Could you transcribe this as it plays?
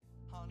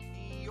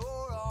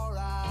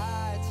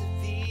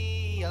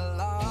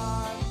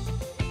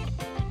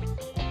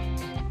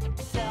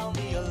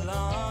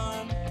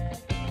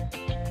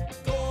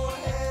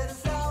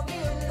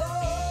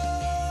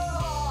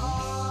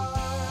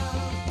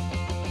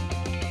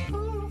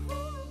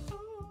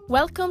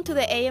Welcome to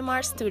the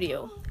AMR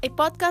Studio, a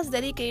podcast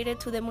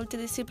dedicated to the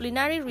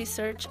multidisciplinary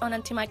research on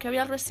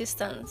antimicrobial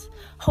resistance,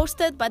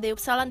 hosted by the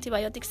Uppsala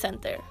Antibiotic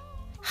Center.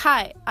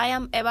 Hi, I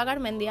am Eva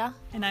Garmendia.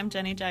 And I'm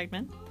Jenny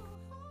Jagman.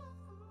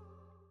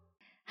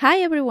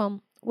 Hi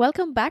everyone,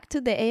 welcome back to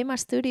the AMR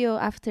Studio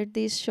after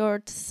this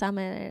short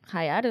summer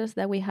hiatus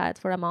that we had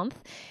for a month.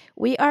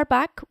 We are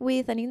back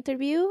with an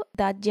interview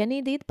that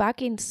Jenny did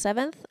back in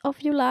 7th of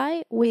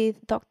July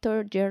with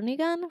Dr.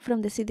 Jernigan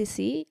from the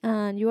CDC,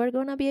 and you are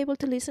going to be able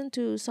to listen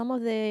to some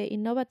of the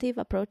innovative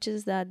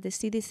approaches that the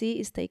CDC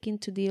is taking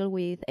to deal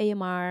with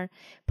AMR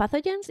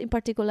pathogens, in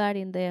particular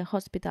in the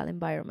hospital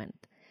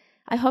environment.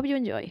 I hope you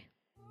enjoy.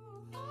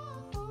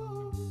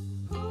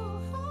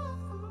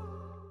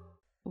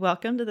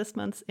 Welcome to this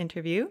month's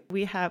interview.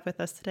 We have with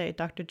us today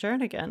Dr.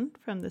 Jernigan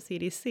from the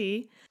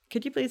CDC.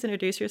 Could you please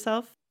introduce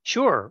yourself?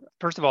 Sure.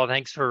 First of all,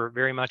 thanks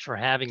very much for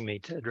having me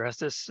to address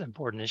this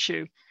important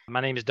issue.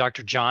 My name is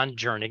Dr. John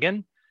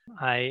Jernigan.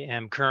 I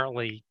am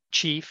currently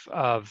chief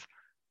of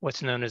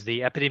what's known as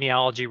the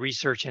Epidemiology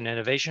Research and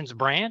Innovations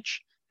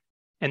Branch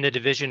in the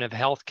Division of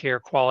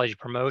Healthcare Quality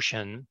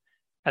Promotion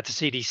at the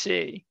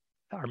CDC.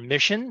 Our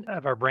mission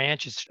of our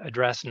branch is to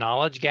address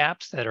knowledge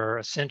gaps that are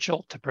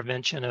essential to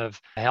prevention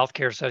of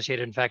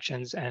healthcare-associated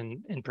infections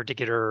and, in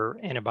particular,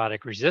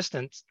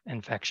 antibiotic-resistant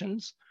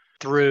infections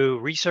through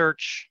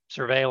research,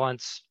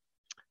 surveillance,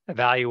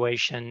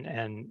 evaluation,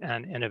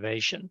 and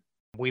innovation.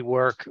 We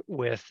work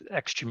with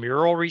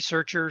extramural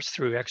researchers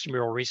through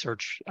extramural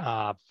research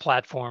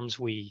platforms.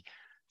 We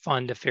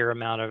fund a fair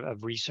amount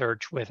of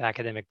research with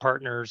academic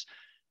partners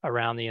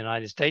around the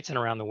United States and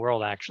around the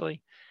world,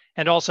 actually,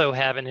 and also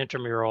have an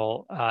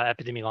intramural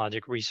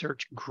epidemiologic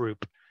research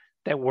group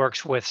that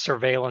works with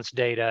surveillance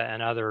data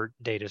and other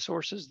data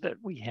sources that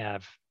we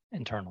have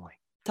internally.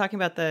 Talking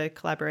about the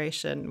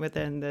collaboration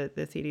within the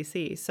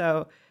CDC.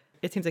 So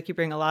it seems like you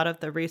bring a lot of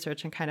the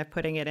research and kind of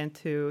putting it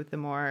into the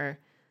more,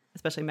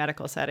 especially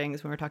medical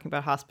settings, when we're talking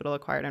about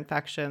hospital-acquired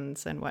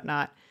infections and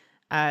whatnot.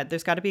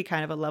 There's got to be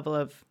kind of a level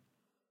of,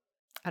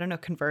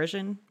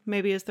 conversion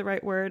maybe is the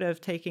right word,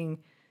 of taking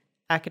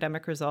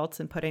academic results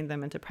and putting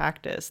them into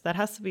practice. That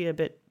has to be a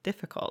bit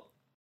difficult.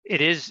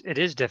 It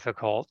is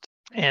difficult.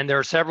 And there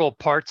are several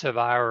parts of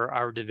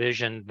our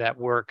division that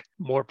work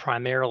more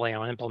primarily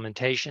on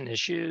implementation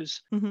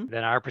issues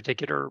than our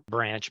particular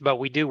branch, but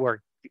we do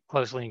work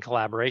closely in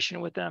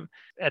collaboration with them.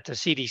 At the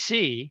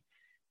CDC,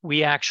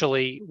 we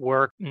actually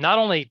work not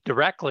only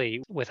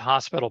directly with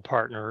hospital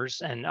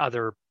partners and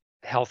other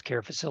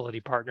healthcare facility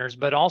partners,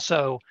 but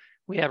also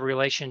we have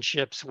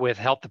relationships with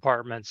health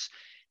departments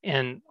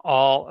in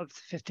all of the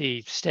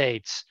 50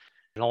 states.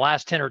 In the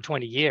last 10 or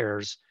 20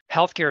 years,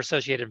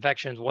 healthcare-associated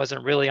infections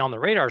wasn't really on the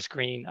radar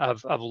screen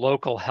of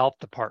local health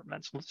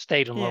departments,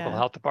 state and local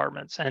health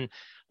departments. And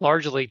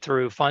largely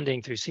through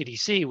funding through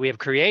CDC, we have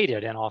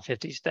created in all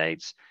 50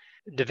 states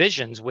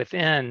divisions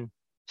within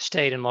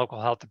state and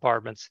local health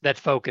departments that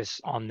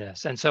focus on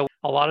this. And so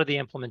a lot of the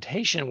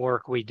implementation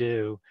work we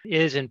do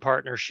is in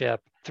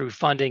partnership through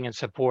funding and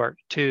support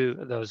to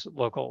those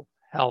local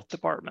health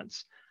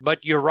departments. But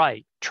you're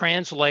right,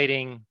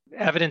 translating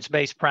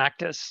evidence-based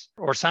practice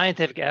or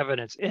scientific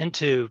evidence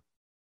into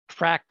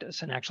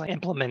practice and actually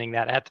implementing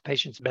that at the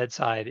patient's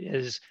bedside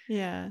is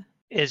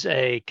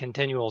a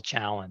continual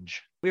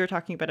challenge. We were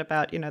talking a bit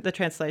about, the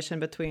translation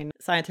between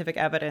scientific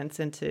evidence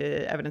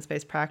into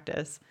evidence-based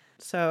practice.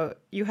 So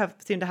you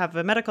seem to have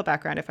a medical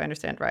background, if I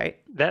understand right.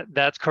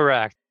 That's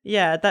correct.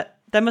 Yeah,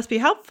 that must be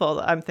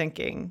helpful, I'm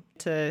thinking,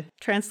 to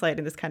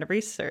translating this kind of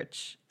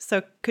research.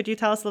 So could you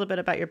tell us a little bit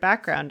about your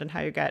background and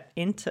how you got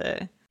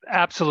into?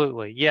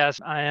 Absolutely.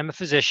 Yes, I am a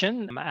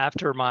physician.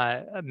 After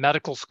my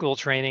medical school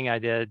training, I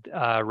did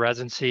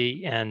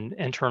residency in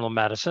internal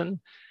medicine,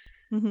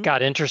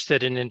 got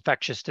interested in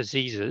infectious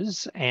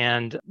diseases,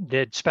 and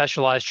did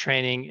specialized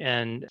training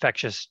in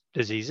infectious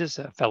diseases,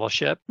 a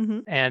fellowship.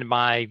 And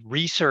my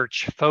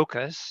research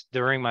focus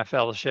during my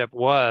fellowship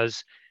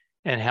was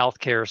in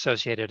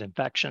healthcare-associated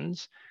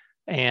infections,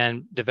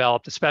 and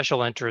developed a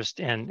special interest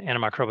in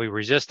antimicrobial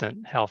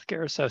resistant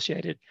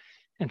healthcare-associated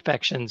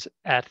infections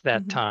at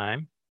that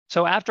time.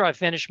 So after I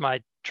finished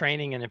my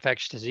training in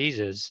infectious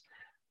diseases,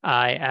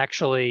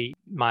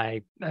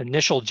 my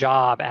initial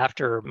job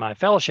after my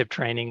fellowship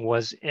training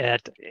was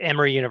at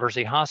Emory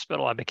University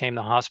Hospital. I became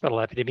the hospital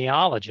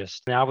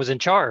epidemiologist, and I was in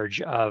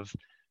charge of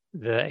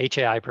the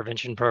HAI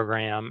prevention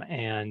program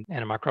and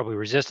antimicrobial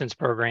resistance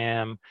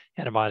program,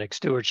 antibiotic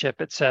stewardship,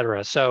 et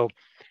cetera. So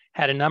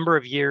had a number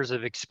of years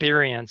of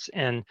experience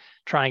in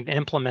trying to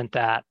implement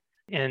that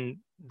in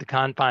the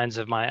confines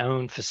of my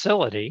own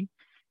facility.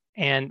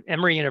 And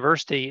Emory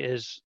University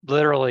is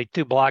literally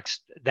 2 blocks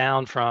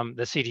down from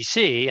the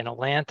CDC in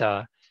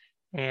Atlanta.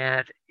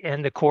 And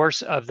in the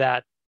course of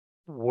that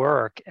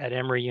work at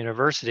Emory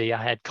University,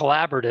 I had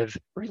collaborative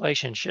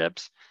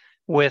relationships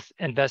with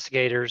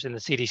investigators in the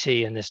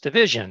CDC in this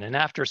division. And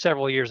after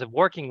several years of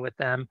working with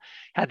them,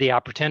 had the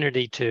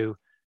opportunity to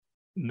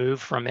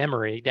move from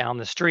Emory down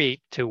the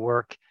street to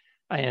work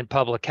in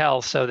public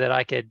health so that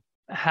I could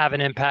have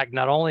an impact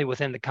not only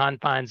within the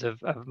confines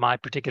of my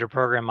particular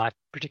program, my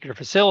particular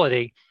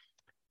facility,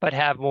 but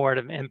have more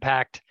of an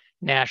impact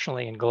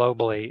nationally and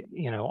globally,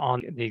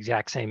 on the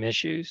exact same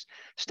issues.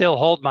 Still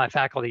hold my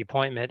faculty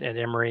appointment at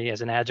Emory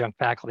as an adjunct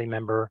faculty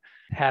member,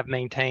 have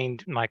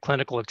maintained my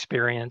clinical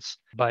experience,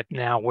 but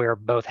now wear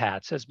both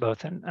hats as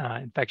both an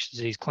infectious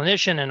disease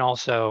clinician and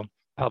also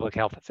public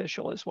health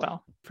official as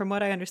well. From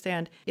what I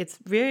understand, it's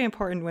very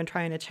important when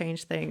trying to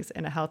change things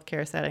in a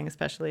healthcare setting,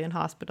 especially in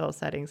hospital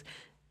settings,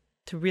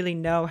 to really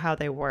know how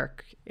they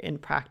work in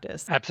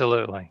practice.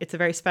 Absolutely. It's a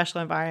very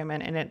special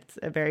environment and it's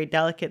a very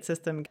delicate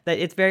system that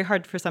it's very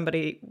hard for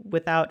somebody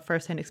without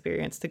firsthand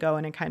experience to go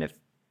in and kind of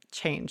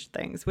change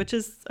things, which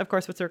is, of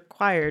course, what's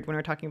required when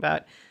we're talking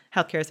about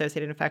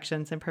healthcare-associated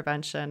infections and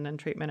prevention and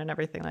treatment and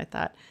everything like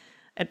that.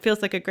 It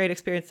feels like a great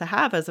experience to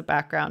have as a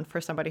background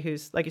for somebody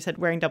who's, like you said,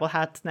 wearing double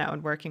hats now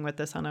and working with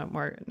this on a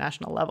more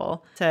national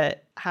level, to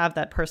have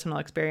that personal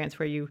experience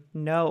where you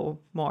know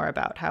more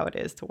about how it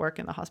is to work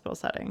in the hospital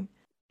setting.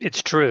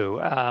 It's true.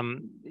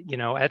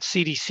 At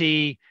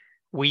CDC,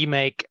 we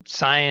make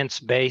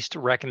science-based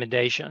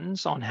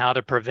recommendations on how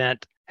to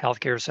prevent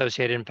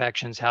healthcare-associated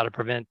infections, how to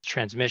prevent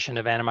transmission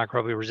of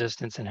antimicrobial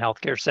resistance in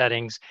healthcare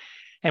settings.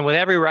 And with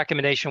every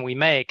recommendation we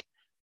make,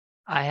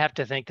 I have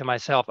to think to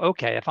myself,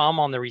 okay, if I'm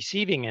on the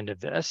receiving end of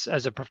this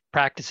as a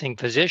practicing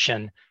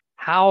physician,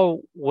 how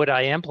would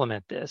I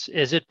implement this?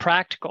 Is it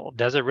practical?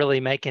 Does it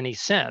really make any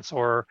sense?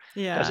 Or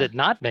does it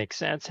not make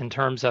sense in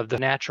terms of the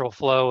natural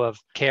flow of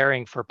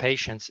caring for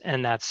patients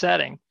in that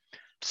setting?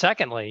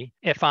 Secondly,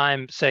 if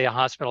I'm, say, a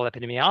hospital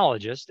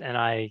epidemiologist and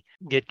I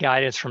get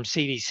guidance from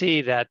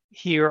CDC that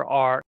here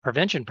are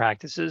prevention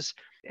practices,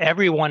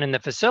 everyone in the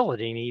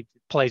facility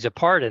plays a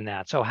part in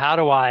that. So how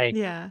do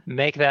I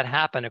make that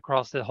happen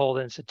across the whole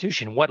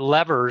institution? What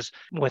levers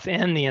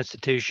within the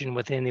institution,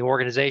 within the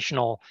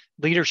organizational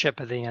leadership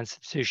of the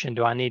institution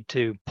do I need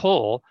to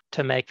pull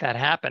to make that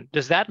happen?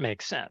 Does that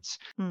make sense?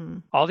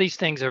 All these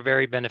things are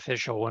very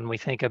beneficial when we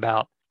think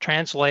about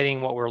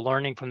translating what we're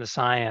learning from the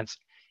science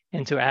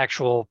into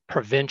actual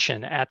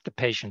prevention at the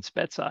patient's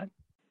bedside.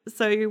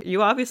 So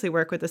you obviously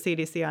work with the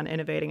CDC on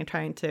innovating and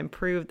trying to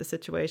improve the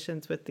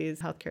situations with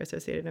these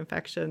healthcare-associated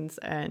infections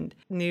and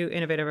new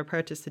innovative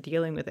approaches to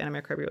dealing with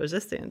antimicrobial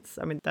resistance.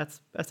 I mean, that's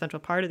a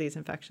central part of these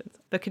infections.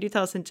 But could you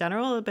tell us in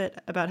general a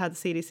bit about how the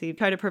CDC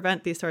try to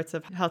prevent these sorts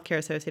of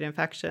healthcare-associated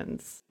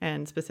infections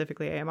and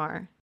specifically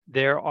AMR?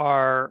 There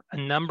are a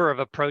number of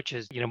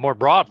approaches, more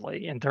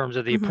broadly in terms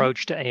of the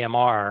approach to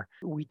AMR.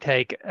 We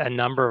take a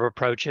number of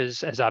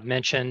approaches. As I've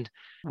mentioned,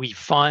 we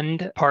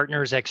fund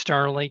partners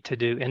externally to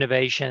do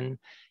innovation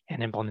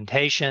and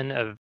implementation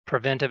of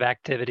preventive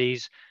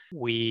activities.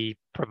 We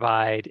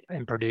provide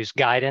and produce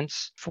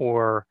guidance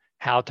for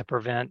how to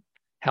prevent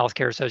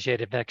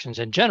healthcare-associated infections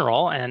in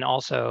general, and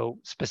also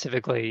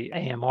specifically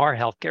AMR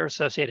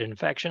healthcare-associated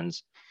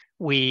infections.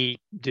 We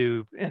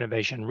do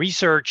innovation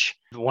research.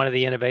 One of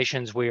the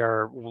innovations we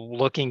are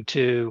looking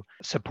to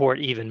support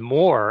even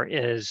more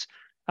is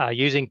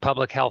using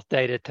public health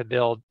data to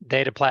build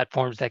data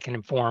platforms that can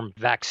inform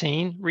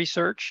vaccine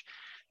research.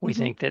 We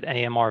think that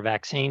AMR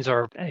vaccines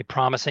are a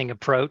promising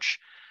approach.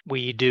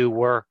 We do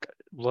work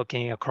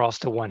looking across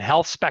the One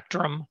Health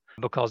spectrum,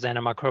 because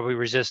antimicrobial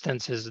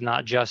resistance is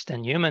not just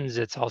in humans,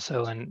 it's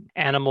also in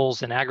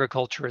animals and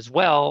agriculture as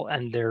well.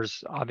 And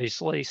there's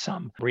obviously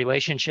some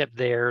relationship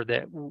there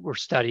that we're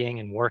studying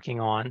and working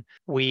on.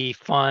 We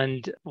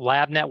fund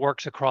lab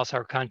networks across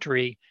our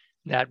country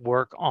that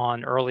work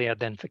on early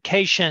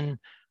identification,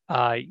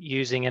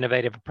 using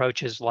innovative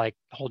approaches like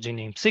whole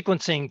genome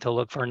sequencing to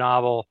look for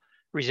novel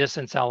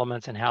resistance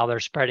elements and how they're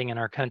spreading in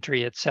our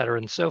country, et cetera,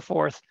 and so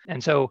forth.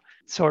 And so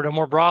sort of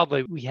more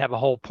broadly, we have a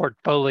whole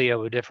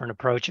portfolio of different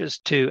approaches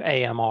to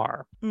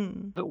AMR.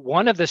 But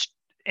one of the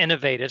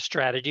innovative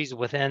strategies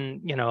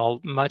within, a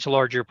much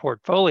larger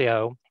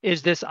portfolio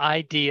is this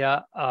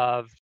idea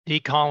of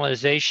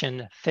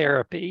decolonization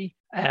therapy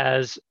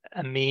as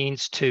a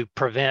means to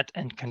prevent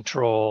and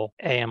control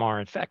AMR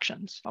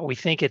infections. We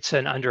think it's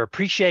an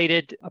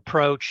underappreciated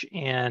approach,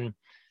 and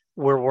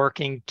we're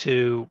working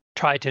to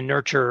try to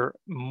nurture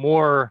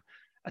more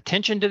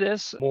attention to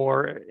this,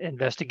 more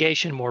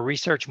investigation, more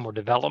research, more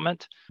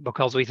development,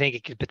 because we think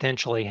it could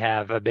potentially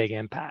have a big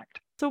impact.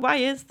 So why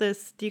is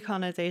this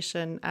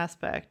decolonization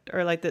aspect,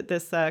 or like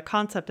this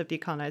concept of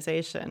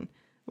decolonization,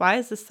 why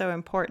is this so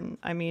important?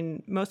 I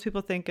mean, most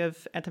people think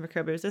of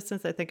antimicrobial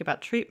resistance, they think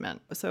about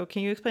treatment. So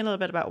can you explain a little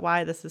bit about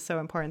why this is so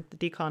important,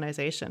 the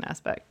decolonization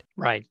aspect?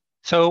 Right.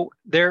 So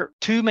there are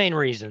two main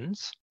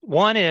reasons.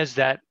 One is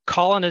that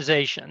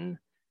colonization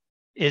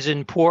is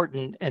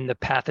important in the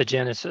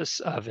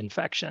pathogenesis of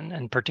infection,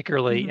 and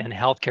particularly in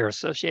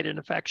healthcare-associated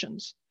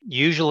infections.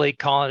 Usually,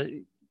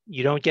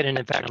 you don't get an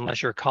infection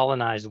unless you're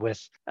colonized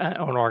with an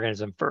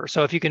organism first.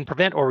 So if you can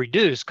prevent or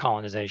reduce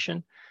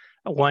colonization,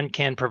 one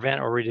can prevent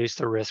or reduce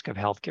the risk of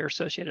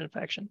healthcare-associated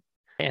infection.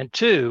 And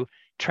two,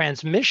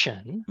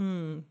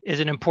 transmission is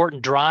an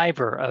important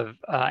driver of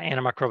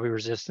antimicrobial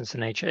resistance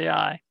in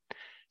HAI.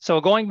 So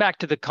going back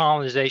to the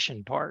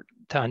colonization part,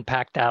 to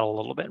unpack that a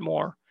little bit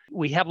more,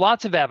 we have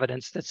lots of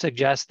evidence that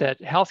suggests that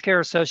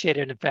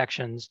healthcare-associated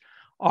infections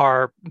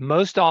are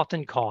most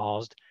often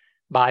caused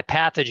by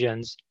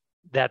pathogens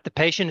that the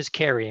patient is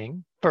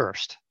carrying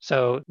first.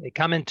 So they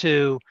come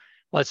into,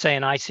 let's say,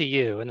 an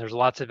ICU, and there's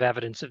lots of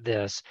evidence of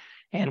this.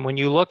 And when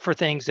you look for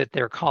things that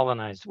they're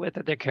colonized with,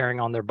 that they're carrying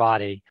on their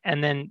body,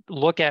 and then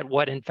look at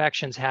what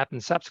infections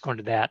happen subsequent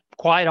to that,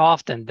 quite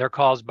often they're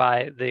caused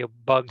by the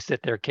bugs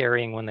that they're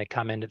carrying when they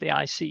come into the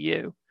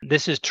ICU.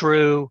 This is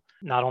true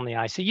not only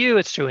ICU,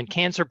 it's true in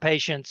cancer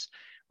patients.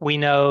 We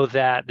know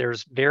that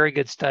there's very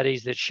good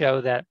studies that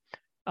show that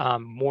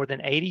more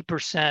than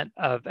 80%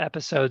 of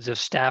episodes of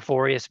Staph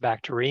aureus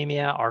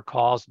bacteremia are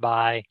caused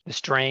by the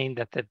strain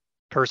that the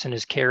person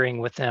is carrying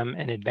with them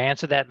in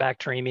advance of that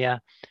bacteremia.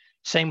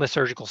 Same with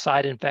surgical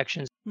site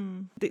infections.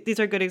 These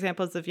are good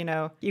examples of,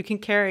 you can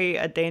carry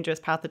a dangerous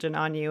pathogen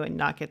on you and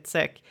not get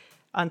sick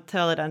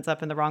until it ends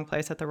up in the wrong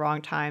place at the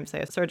wrong time,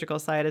 say a surgical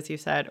site, as you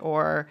said,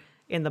 or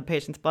in the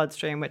patient's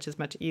bloodstream, which is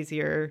much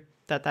easier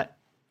that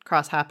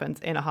cross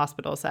happens in a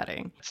hospital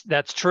setting.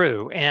 That's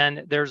true.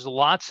 And there's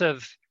lots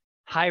of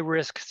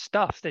high-risk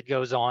stuff that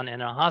goes on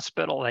in a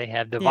hospital. They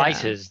have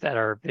devices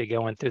that they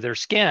go in through their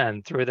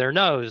skin, through their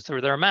nose,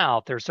 through their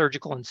mouth, their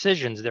surgical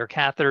incisions, their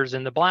catheters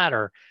in the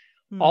bladder.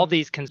 All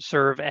these can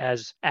serve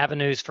as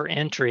avenues for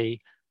entry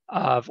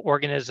of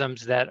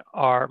organisms that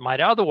might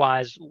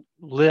otherwise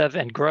live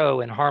and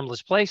grow in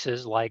harmless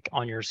places, like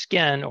on your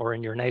skin or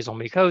in your nasal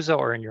mucosa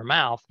or in your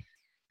mouth.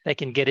 They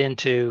can get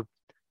into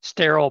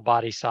sterile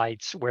body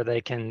sites where they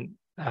can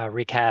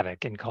wreak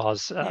havoc and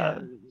cause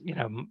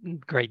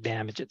great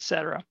damage, et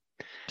cetera.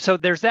 So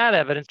there's that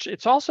evidence.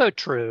 It's also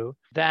true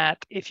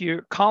that if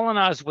you're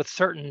colonized with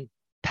certain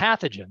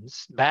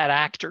pathogens, bad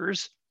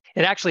actors,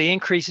 it actually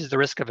increases the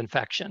risk of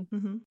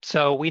infection.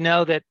 So we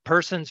know that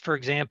persons, for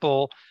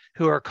example,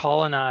 who are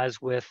colonized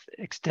with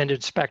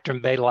extended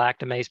spectrum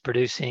beta-lactamase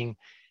producing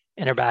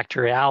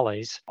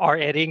Enterobacteriales are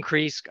at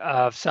increase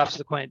of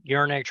subsequent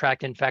urinary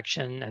tract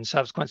infection and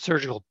subsequent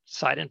surgical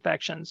site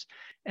infections.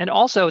 And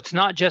also, it's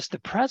not just the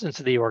presence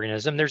of the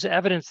organism. There's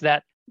evidence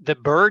that the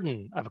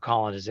burden of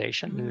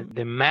colonization,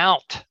 the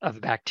amount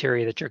of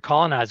bacteria that you're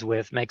colonized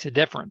with makes a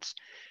difference.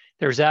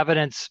 There's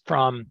evidence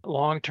from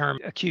long-term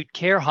acute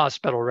care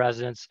hospital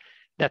residents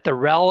that the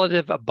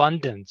relative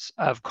abundance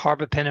of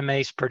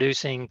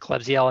carbapenemase-producing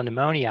Klebsiella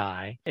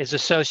pneumoniae is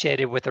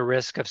associated with the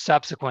risk of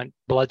subsequent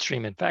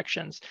bloodstream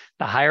infections.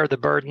 The higher the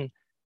burden,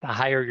 the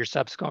higher your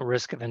subsequent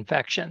risk of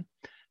infection.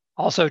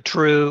 Also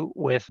true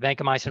with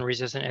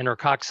vancomycin-resistant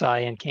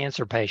enterococci in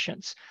cancer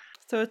patients.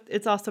 So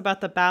it's also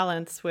about the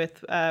balance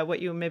with what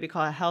you maybe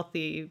call a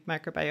healthy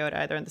microbiota,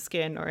 either in the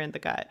skin or in the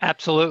gut.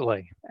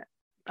 Absolutely.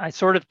 I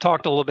sort of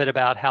talked a little bit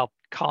about how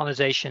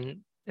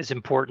colonization is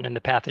important in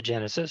the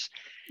pathogenesis.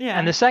 Yeah.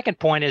 And the second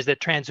point is that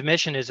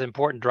transmission is an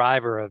important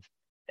driver of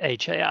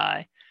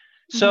HAI.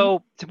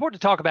 So it's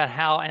important to talk about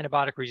how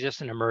antibiotic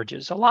resistance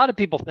emerges. A lot of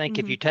people think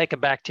if you take a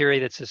bacteria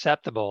that's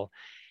susceptible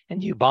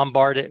and you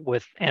bombard it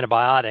with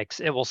antibiotics,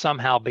 it will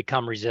somehow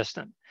become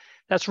resistant.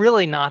 That's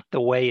really not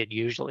the way it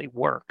usually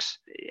works.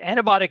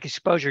 Antibiotic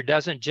exposure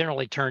doesn't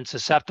generally turn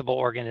susceptible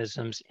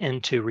organisms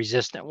into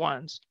resistant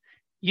ones.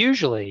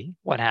 Usually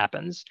what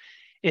happens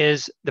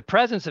is the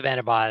presence of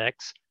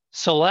antibiotics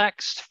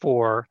selects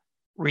for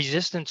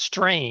resistant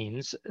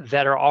strains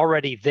that are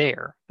already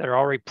there, that are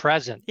already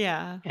present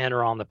and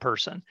are on the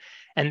person.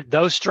 And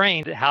those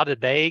strains, how did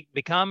they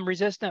become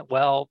resistant?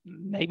 Well,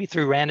 maybe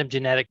through random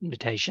genetic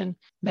mutation,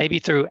 maybe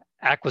through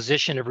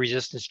acquisition of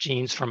resistance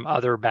genes from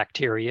other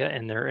bacteria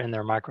in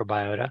their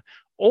microbiota,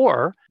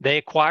 or they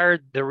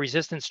acquired the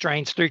resistant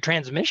strains through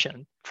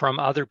transmission from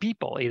other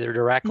people, either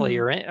directly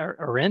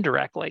or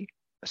indirectly.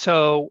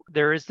 So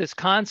there is this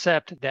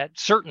concept that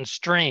certain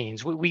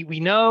strains, we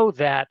know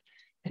that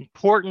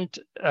important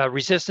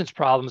resistance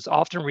problems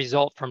often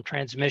result from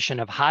transmission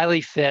of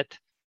highly fit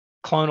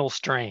clonal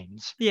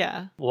strains.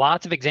 Yeah.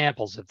 Lots of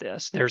examples of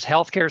this. There's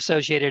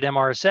healthcare-associated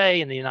MRSA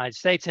in the United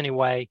States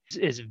anyway,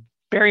 is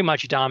very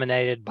much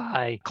dominated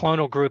by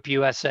clonal group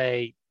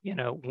USA,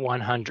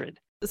 100.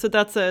 So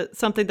that's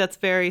something that's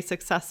very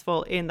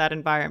successful in that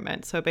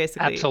environment. So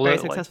basically very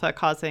successful at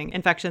causing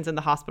infections in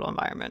the hospital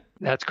environment.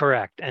 That's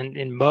correct. And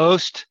in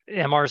most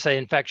MRSA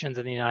infections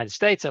in the United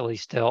States, at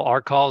least still,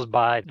 are caused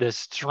by this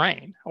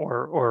strain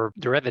or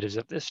derivatives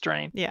of this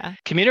strain. Yeah.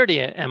 Community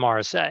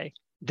MRSA,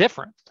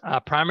 different,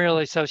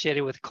 primarily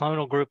associated with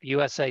clonal group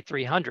USA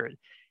 300.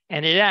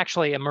 And it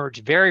actually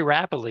emerged very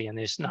rapidly in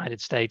the United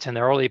States in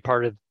the early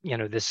part of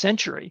this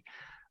century.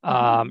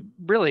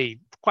 Really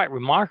quite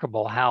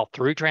remarkable how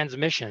through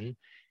transmission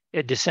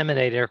it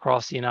disseminated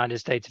across the United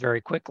States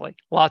very quickly.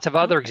 Lots of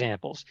other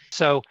examples.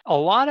 So a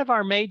lot of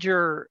our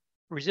major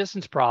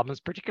resistance problems,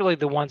 particularly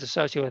the ones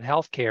associated with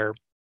healthcare,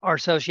 are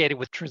associated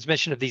with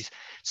transmission of these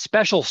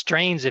special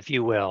strains, if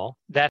you will,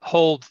 that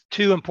hold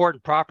two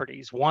important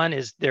properties. One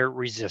is they're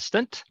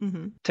resistant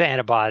to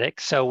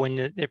antibiotics. So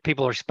when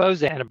people are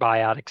exposed to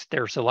antibiotics,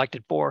 they're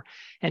selected for.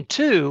 And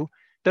two,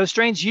 those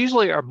strains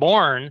usually are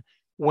born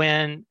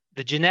when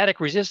the genetic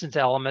resistance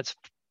elements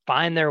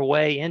find their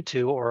way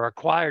into or are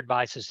acquired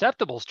by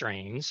susceptible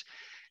strains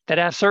that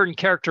have certain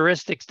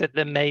characteristics that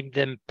made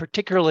them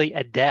particularly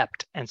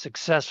adept and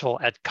successful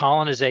at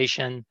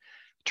colonization,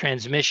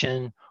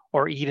 transmission,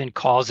 or even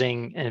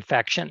causing an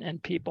infection in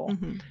people.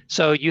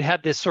 So you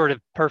have this sort of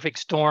perfect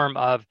storm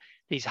of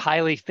these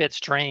highly fit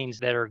strains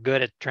that are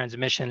good at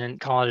transmission and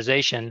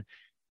colonization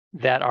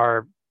that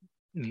are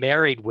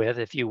married with,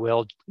 if you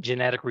will,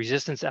 genetic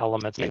resistance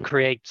elements that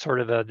create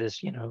sort of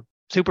this,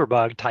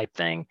 superbug type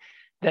thing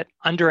that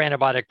under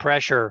antibiotic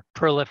pressure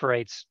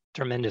proliferates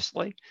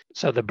tremendously.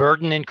 So the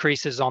burden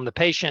increases on the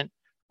patient,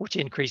 which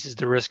increases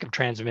the risk of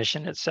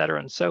transmission, et cetera,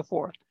 and so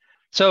forth.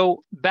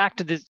 So back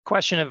to the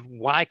question of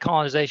why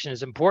colonization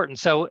is important.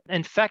 So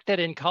infected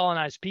and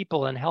colonized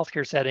people in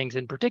healthcare settings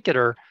in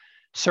particular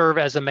serve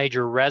as a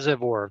major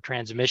reservoir of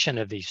transmission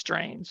of these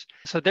strains.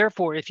 So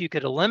therefore, if you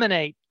could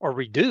eliminate or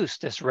reduce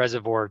this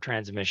reservoir of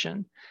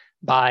transmission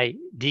by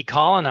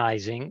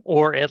decolonizing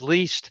or at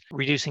least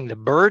reducing the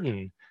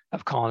burden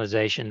of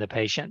colonization in the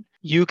patient,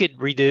 you could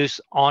reduce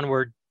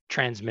onward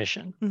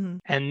transmission.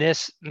 And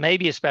this may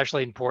be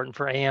especially important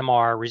for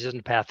AMR,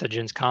 resistant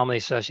pathogens commonly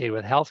associated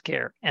with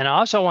healthcare. And I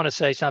also want to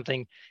say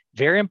something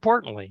very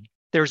importantly.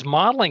 There's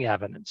modeling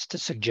evidence to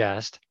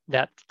suggest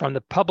that from the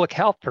public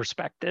health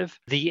perspective,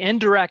 the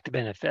indirect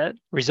benefit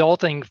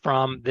resulting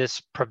from this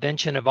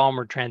prevention of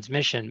onward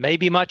transmission may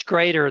be much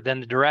greater than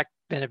the direct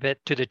benefit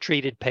to the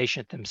treated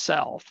patient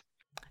themselves.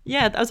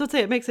 Yeah, I was going to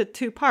say it makes it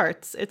two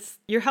parts.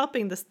 You're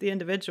helping the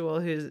individual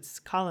who's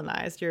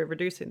colonized, you're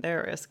reducing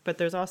their risk, but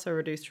there's also a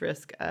reduced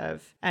risk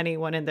of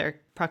anyone in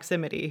their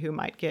proximity who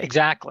might get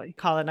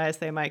colonized.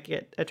 They might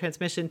get a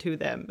transmission to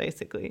them,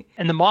 basically.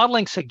 And the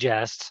modeling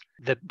suggests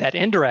that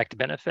indirect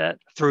benefit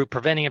through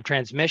preventing of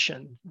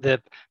transmission,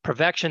 the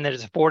prevention that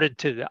is afforded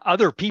to the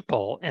other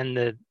people in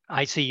the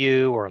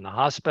ICU or in the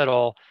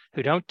hospital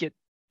who don't get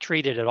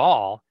treated at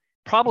all,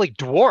 probably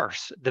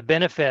dwarfs the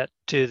benefit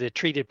to the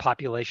treated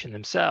population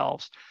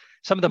themselves.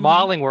 Some of the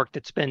modeling work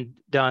that's been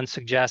done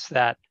suggests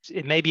that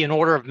it may be an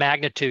order of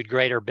magnitude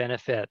greater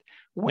benefit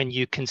when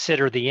you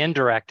consider the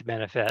indirect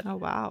benefit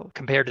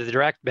compared to the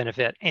direct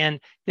benefit. And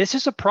this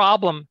is a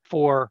problem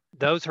for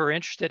those who are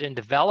interested in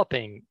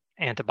developing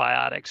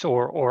antibiotics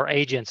or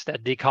agents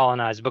that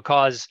decolonize,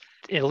 because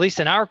at least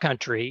in our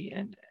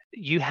country,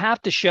 you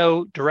have to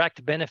show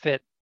direct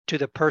benefit to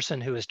the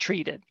person who is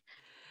treated.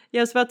 Yeah,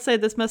 I was about to say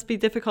this must be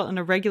difficult in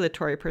a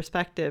regulatory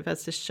perspective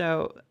as to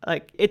show,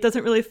 it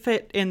doesn't really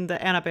fit in the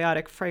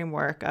antibiotic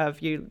framework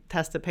of you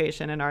test a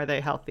patient and are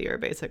they healthier,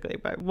 basically,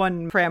 by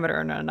one parameter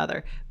or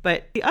another.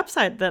 But the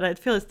upside that I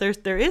feel is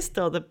there is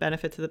still the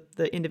benefit to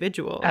the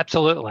individual.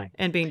 Absolutely.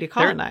 And being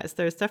decolonized.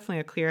 There's definitely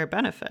a clear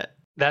benefit.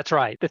 That's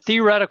right. The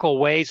theoretical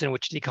ways in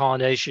which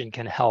decolonization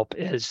can help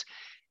is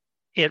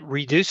it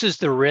reduces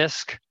the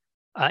risk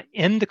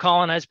in the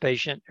colonized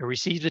patient who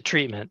receives the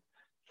treatment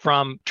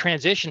from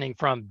transitioning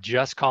from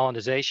just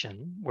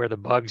colonization, where the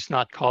bug's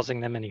not causing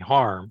them any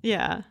harm,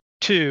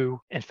 to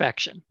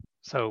infection.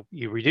 So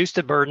you reduce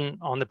the burden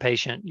on the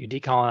patient, you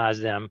decolonize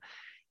them,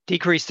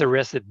 decrease the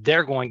risk that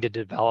they're going to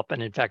develop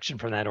an infection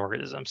from that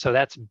organism. So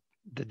that's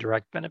the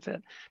direct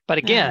benefit. But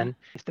again,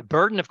 if the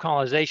burden of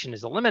colonization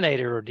is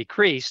eliminated or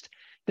decreased,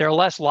 they're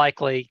less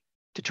likely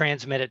to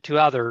transmit it to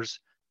others.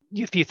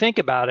 If you think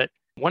about it,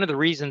 one of the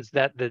reasons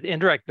that the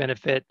indirect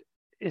benefit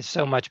is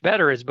so much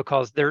better is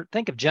because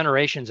think of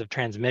generations of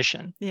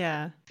transmission.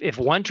 Yeah. If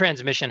one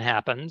transmission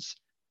happens,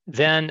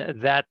 then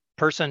that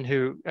person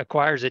who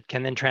acquires it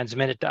can then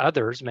transmit it to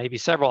others, maybe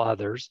several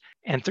others.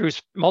 And through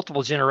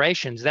multiple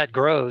generations, that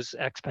grows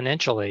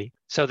exponentially,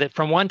 so that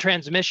from one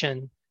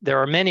transmission, there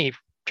are many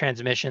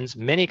transmissions,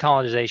 many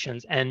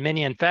colonizations, and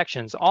many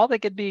infections, all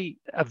that could be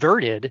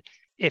averted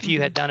if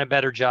you had done a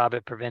better job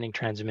at preventing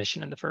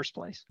transmission in the first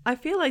place. I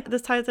feel like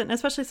this ties in,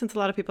 especially since a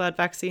lot of people had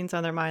vaccines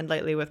on their mind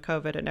lately with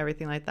COVID and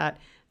everything like that.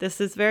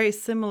 This is very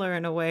similar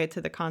in a way to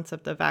the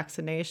concept of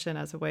vaccination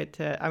as a way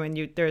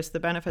to, there's the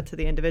benefit to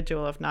the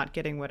individual of not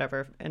getting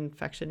whatever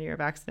infection you're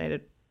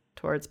vaccinated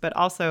towards, but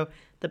also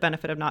the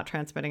benefit of not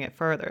transmitting it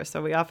further.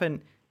 So we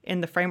often,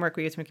 in the framework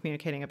we use when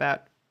communicating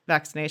about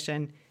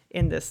vaccination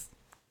in this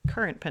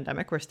current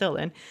pandemic we're still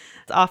in,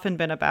 it's often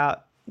been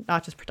about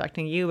not just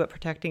protecting you, but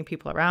protecting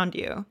people around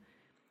you.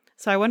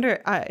 So I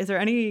wonder, is there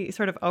any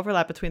sort of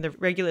overlap between the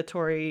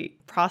regulatory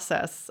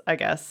process, I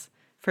guess,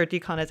 for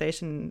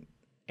decolonization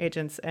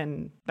agents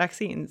and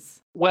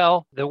vaccines?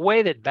 Well, the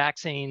way that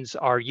vaccines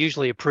are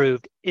usually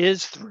approved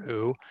is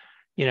through,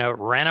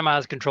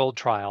 randomized controlled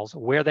trials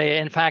where they,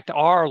 in fact,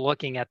 are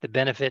looking at the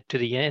benefit to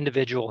the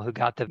individual who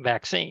got the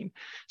vaccine.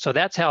 So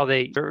that's how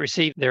they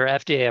receive their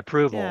FDA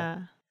approval.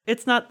 Yeah.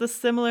 It's not the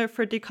similar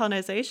for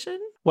decolonization?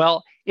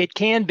 Well, it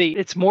can be.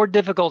 It's more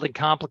difficult and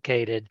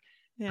complicated,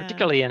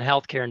 particularly in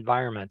healthcare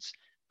environments,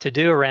 to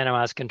do a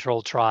randomized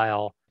controlled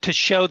trial to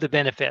show the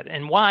benefit.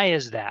 And why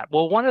is that?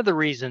 Well, one of the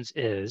reasons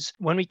is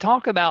when we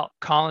talk about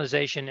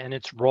colonization and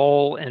its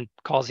role in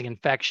causing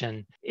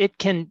infection, it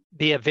can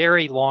be a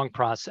very long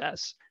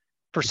process.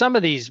 For some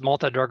of these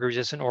multi-drug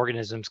resistant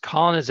organisms,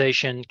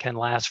 colonization can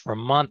last for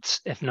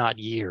months, if not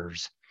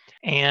years.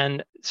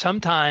 And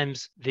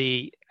sometimes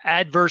the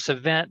adverse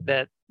event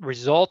that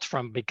results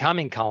from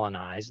becoming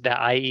colonized, that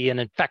i.e. an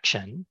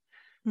infection,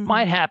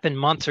 might happen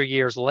months or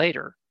years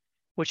later,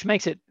 which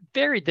makes it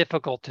very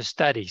difficult to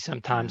study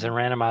sometimes in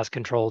randomized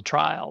controlled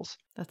trials.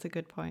 That's a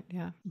good point,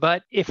 yeah.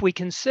 But if we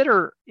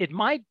consider it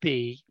might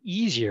be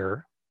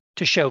easier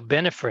to show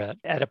benefit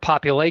at a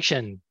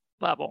population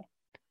level.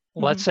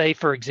 Let's say,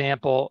 for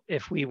example,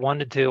 if we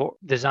wanted to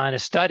design a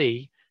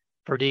study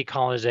for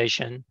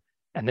decolonization,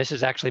 and this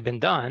has actually been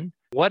done,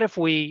 what if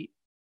we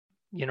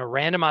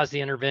randomize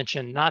the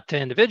intervention not to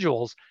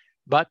individuals,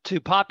 but to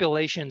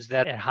populations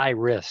that are at high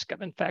risk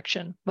of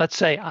infection, let's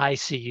say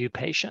ICU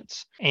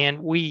patients.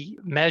 And we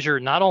measure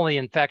not only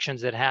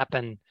infections that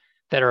happen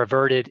that are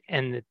averted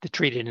in the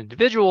treated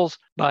individuals,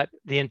 but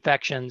the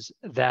infections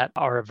that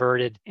are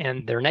averted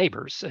in their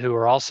neighbors who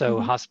are also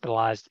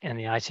hospitalized in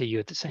the ICU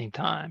at the same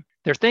time.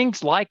 There are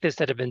things like this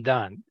that have been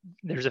done.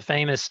 There's a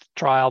famous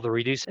trial, the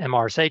reduced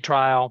MRSA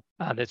trial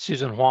that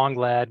Susan Huang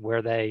led,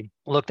 where they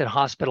looked at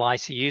hospital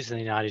ICUs in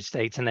the United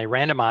States and they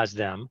randomized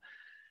them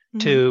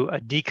to a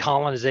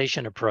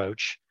decolonization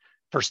approach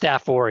for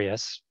Staph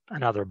aureus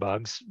and other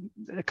bugs,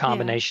 a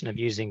combination of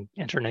using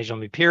intranasal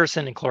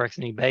mupirocin and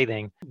chlorhexidine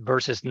bathing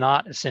versus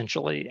not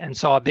essentially, and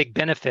saw a big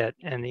benefit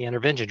in the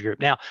intervention group.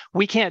 Now,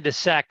 we can't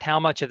dissect how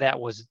much of that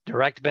was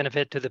direct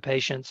benefit to the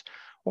patients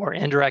or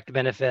indirect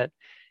benefit.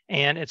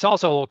 And it's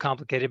also a little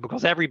complicated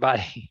because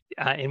everybody,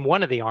 in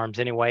one of the arms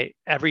anyway,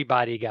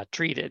 everybody got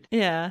treated,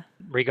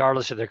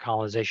 regardless of their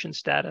colonization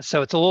status.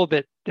 So it's a little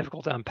bit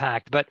difficult to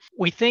unpack. But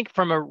we think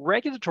from a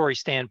regulatory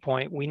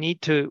standpoint, we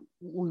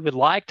would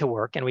like to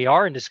work, and we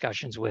are in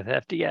discussions with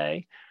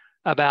FDA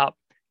about,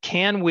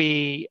 can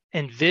we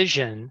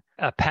envision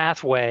a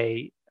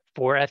pathway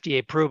for FDA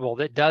approval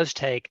that does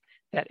take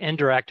that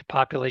indirect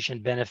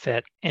population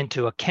benefit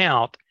into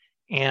account?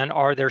 And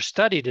are there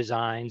study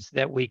designs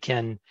that we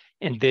can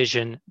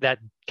envision that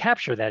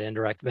capture that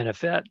indirect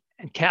benefit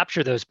and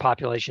capture those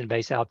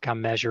population-based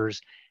outcome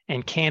measures?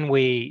 And can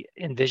we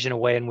envision a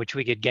way in which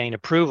we could gain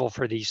approval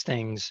for these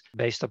things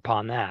based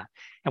upon that?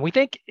 And we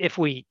think if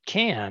we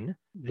can,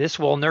 this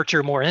will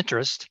nurture more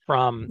interest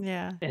from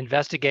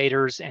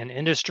investigators and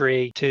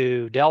industry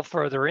to delve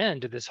further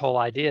into this whole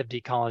idea of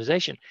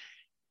decolonization.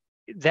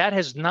 That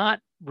has not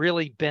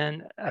really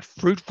been a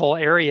fruitful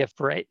area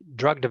for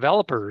drug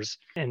developers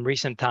in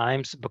recent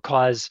times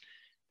because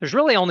there's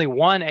really only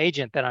one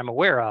agent that I'm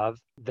aware of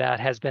that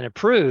has been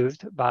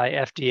approved by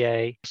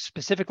FDA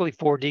specifically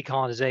for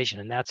decolonization,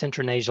 and that's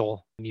intranasal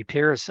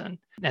mupirocin.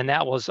 And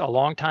that was a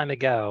long time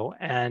ago.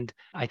 And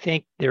I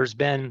think there's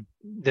been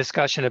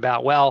discussion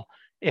about, well,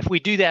 if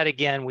we do that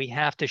again, we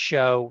have to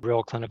show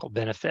real clinical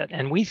benefit.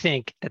 And we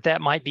think that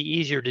that might be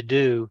easier to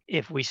do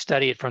if we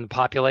study it from the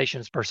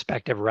population's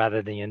perspective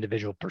rather than the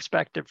individual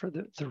perspective for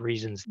the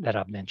reasons that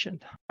I've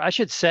mentioned. I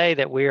should say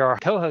that we are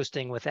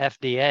co-hosting with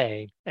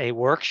FDA a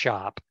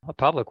workshop, a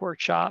public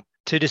workshop,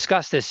 to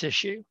discuss this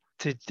issue,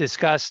 to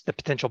discuss the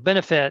potential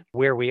benefit,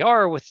 where we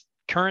are with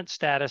current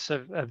status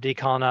of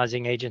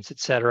decolonizing agents, et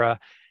cetera,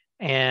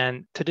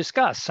 and to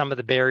discuss some of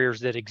the barriers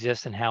that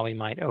exist and how we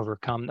might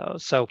overcome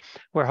those. So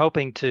we're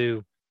hoping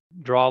to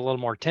draw a little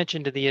more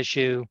attention to the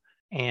issue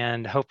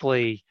and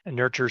hopefully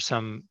nurture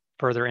some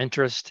further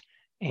interest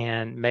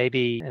and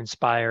maybe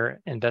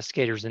inspire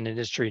investigators in the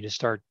industry to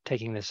start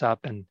taking this up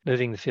and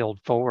moving the field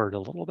forward a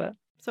little bit.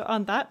 So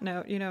on that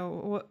note,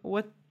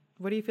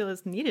 what do you feel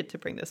is needed to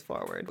bring this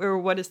forward? Or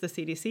what is the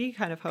CDC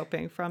kind of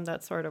hoping from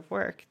that sort of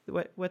work?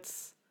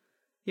 What's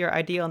your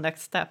ideal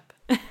next step?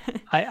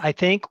 I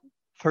think,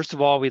 first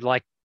of all, we'd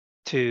like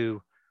to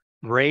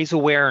raise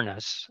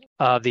awareness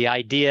of the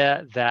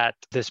idea that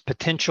this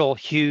potential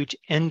huge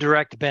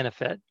indirect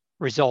benefit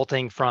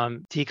resulting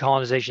from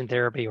decolonization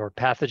therapy or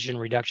pathogen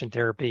reduction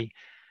therapy,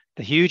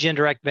 the huge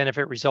indirect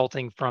benefit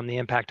resulting from the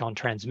impact on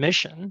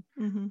transmission,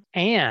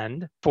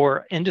 and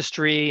for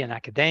industry and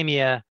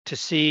academia to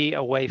see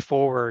a way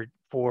forward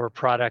for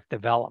product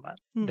development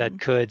that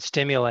could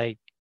stimulate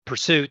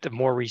pursuit of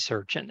more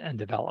research and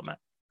development.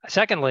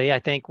 Secondly, I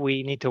think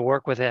we need to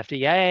work with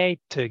FDA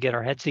to get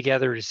our heads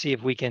together to see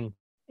if we can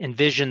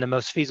envision the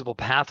most feasible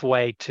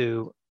pathway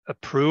to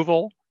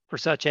approval for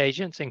such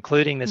agents,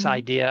 including this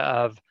idea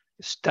of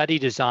study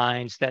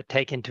designs that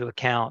take into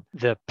account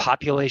the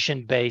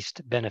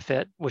population-based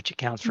benefit, which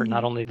accounts for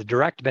not only the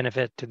direct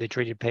benefit to the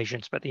treated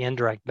patients, but the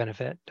indirect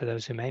benefit to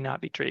those who may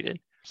not be treated.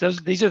 So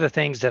these are the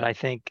things that I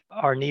think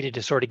are needed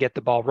to sort of get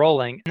the ball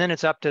rolling. And then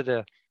it's up to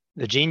the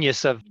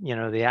genius of,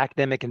 the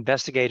academic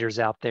investigators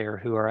out there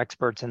who are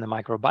experts in the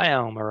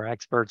microbiome or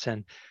experts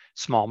in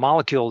small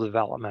molecule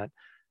development,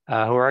 who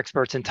are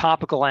experts in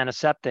topical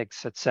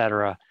antiseptics, et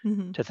cetera,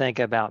 to think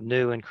about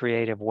new and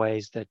creative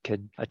ways that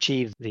could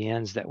achieve the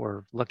ends that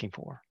we're looking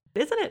for.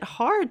 Isn't it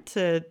hard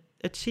to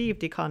achieve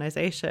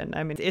decolonization?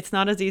 I mean, it's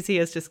not as easy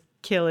as just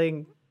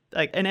killing,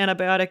 like an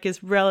antibiotic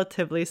is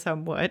relatively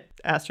somewhat,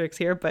 asterisk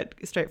here, but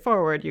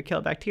straightforward, you kill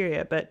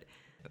bacteria. But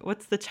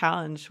what's the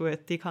challenge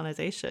with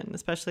decolonization,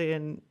 especially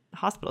in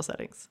hospital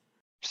settings?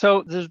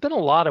 So there's been a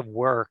lot of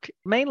work,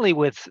 mainly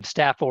with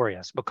Staph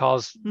aureus,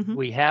 because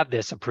we have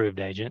this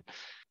approved agent.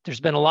 there's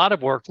been a lot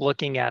of work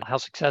looking at how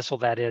successful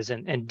that is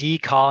in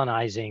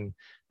decolonizing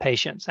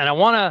patients. And I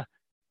want to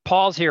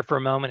pause here for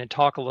a moment and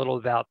talk a little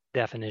about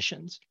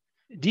definitions.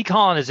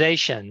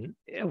 Decolonization,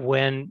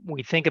 when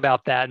we think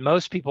about that,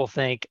 most people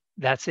think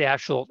that's the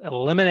actual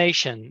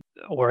elimination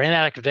or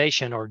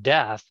inactivation or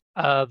death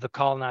of the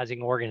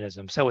colonizing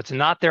organism. So it's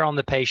not there on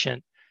the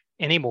patient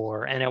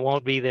anymore, and it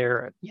won't be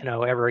there,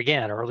 ever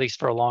again, or at least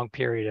for a long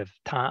period of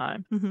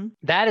time. Mm-hmm.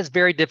 That is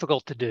very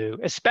difficult to do,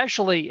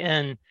 especially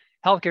in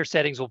healthcare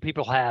settings where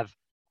people have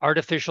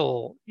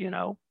artificial,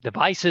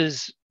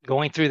 devices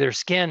going through their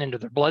skin into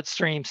their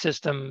bloodstream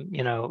system.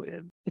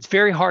 It's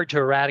very hard to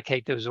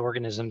eradicate those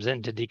organisms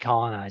and to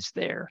decolonize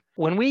there.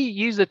 When we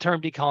use the term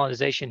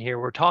decolonization here,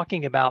 we're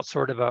talking about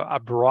sort of a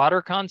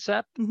broader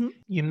concept. Mm-hmm.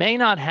 You may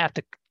not have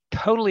to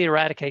totally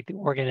eradicate the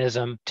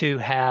organism to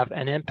have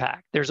an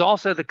impact. There's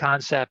also the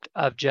concept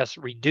of just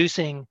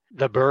reducing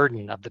the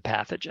burden of the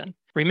pathogen.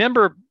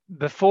 Remember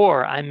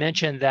before I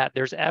mentioned that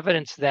there's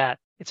evidence that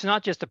it's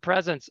not just the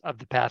presence of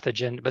the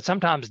pathogen, but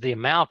sometimes the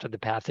amount of the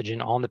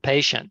pathogen on the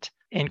patient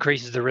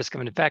increases the risk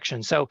of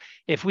infection. So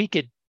if we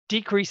could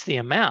decrease the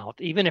amount,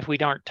 even if we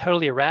aren't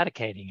totally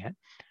eradicating it,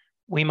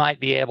 we might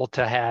be able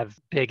to have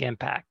big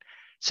impact.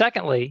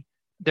 Secondly,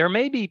 there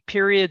may be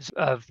periods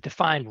of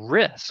defined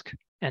risk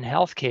in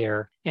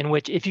healthcare in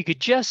which if you could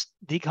just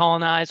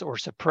decolonize or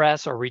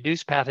suppress or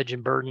reduce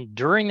pathogen burden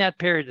during that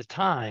period of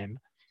time,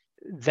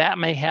 that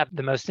may have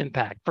the most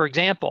impact. For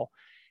example,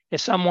 if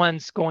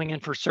someone's going in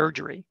for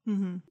surgery,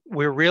 mm-hmm.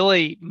 we're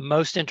really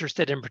most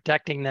interested in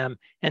protecting them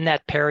in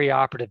that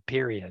perioperative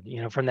period,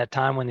 from that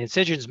time when the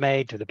incision's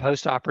made to the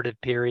postoperative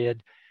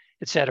period,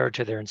 et cetera,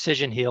 to their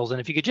incision heals. And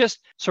if you could just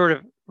sort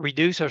of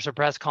reduce or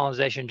suppress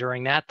colonization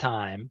during that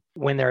time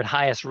when they're at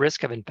highest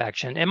risk of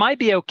infection, it might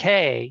be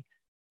okay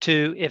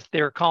to, if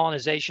their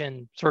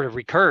colonization sort of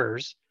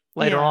recurs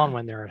later on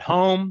when they're at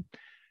home,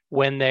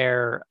 when they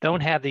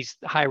don't have these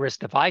high-risk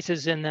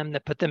devices in them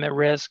that put them at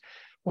risk,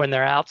 when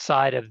they're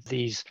outside of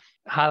these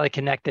highly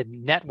connected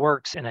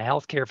networks in a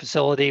healthcare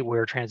facility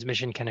where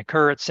transmission can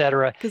occur, et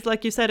cetera. Because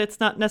like you said, it's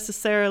not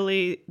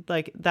necessarily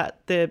like that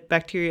the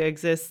bacteria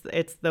exists,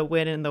 it's the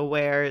when and the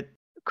where.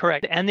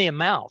 Correct. And the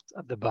amount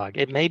of the bug.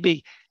 It may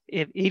be,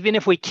 even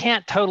if we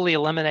can't totally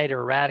eliminate or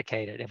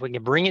eradicate it, if we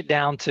can bring it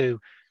down to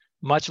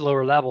much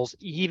lower levels,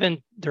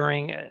 even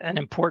during an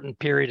important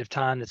period of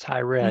time that's high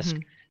risk,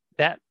 mm-hmm.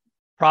 that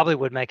probably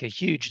would make a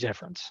huge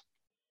difference.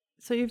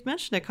 So you've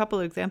mentioned a couple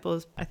of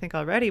examples, I think,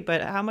 already, but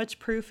how much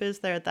proof is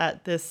there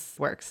that this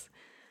works?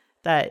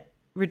 That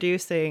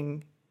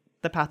reducing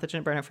the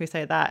pathogen burden, if we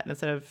say that,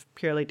 instead of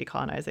purely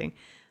decolonizing,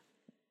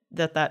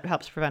 that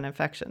helps prevent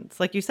infections?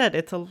 Like you said,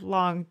 it's a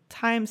long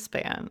time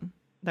span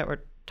that we're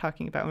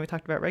talking about when we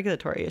talked about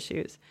regulatory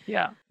issues.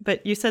 Yeah.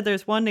 But you said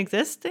there's one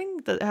existing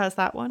that has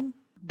that one?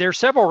 There are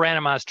several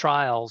randomized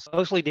trials,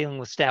 mostly dealing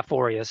with Staph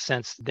aureus,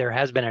 since there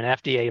has been an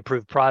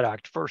FDA-approved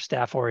product for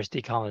Staph aureus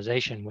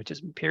decolonization, which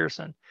is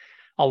Pearson.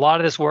 A lot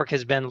of this work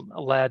has been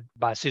led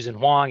by Susan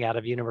Huang out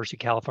of University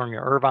of California,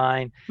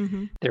 Irvine.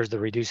 Mm-hmm. There's the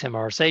Reduce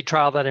MRSA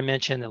trial that I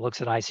mentioned that looks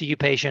at ICU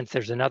patients.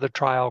 There's another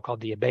trial called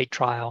the ABATE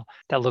trial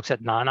that looks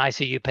at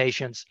non-ICU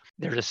patients.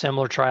 There's a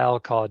similar trial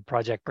called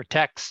Project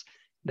Protects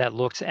that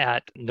looks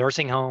at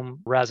nursing home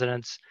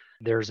residents.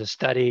 There's a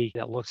study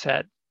that looks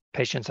at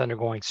patients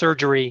undergoing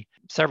surgery,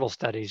 several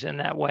studies in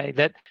that way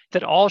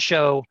that all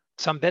show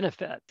some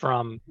benefit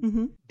from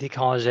mm-hmm.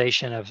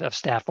 decolonization of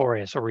Staph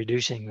aureus or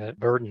reducing the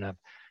burden of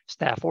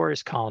Staph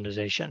aureus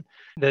colonization.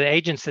 The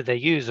agents that they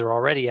use are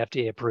already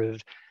FDA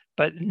approved,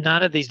 but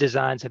none of these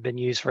designs have been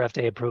used for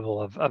FDA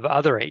approval of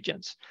other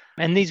agents.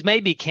 And these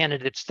may be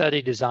candidate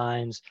study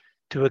designs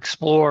to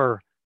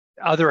explore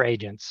other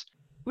agents.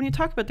 When you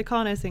talk about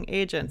decolonizing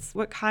agents,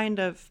 what kind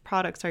of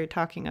products are you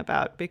talking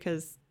about?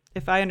 Because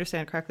if I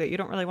understand correctly, you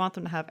don't really want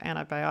them to have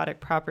antibiotic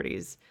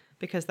properties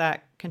because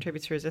that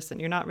contributes to resistance.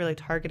 You're not really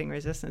targeting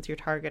resistance, you're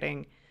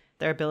targeting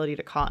their ability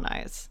to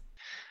colonize.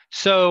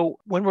 So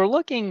when we're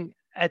looking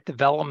at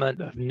development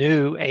of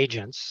new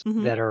agents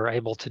mm-hmm. that are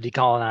able to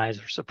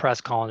decolonize or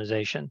suppress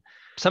colonization,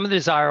 some of the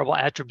desirable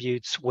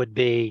attributes would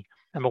be,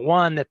 number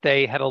one, that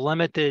they have a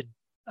limited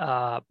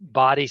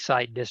body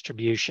site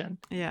distribution.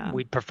 Yeah.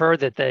 We prefer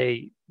that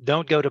they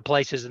don't go to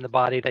places in the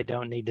body they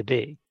don't need to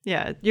be.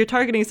 Yeah, you're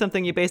targeting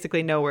something you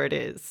basically know where it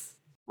is.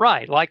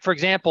 Right. Like, for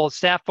example,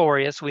 Staph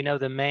aureus, we know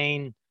the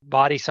main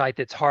body site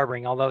that's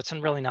harboring, although it's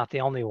really not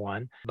the only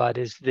one, but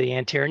is the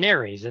anterior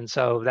nares. And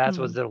so that's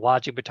what the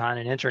logic behind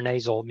an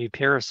intranasal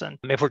mupirocin.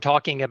 If we're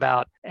talking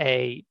about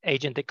a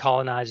agent that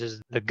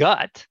colonizes the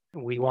gut,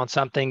 we want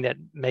something that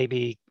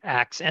maybe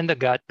acts in the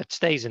gut, but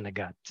stays in the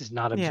gut. It's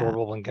not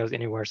absorbable and goes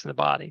anywhere else in the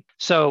body.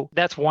 So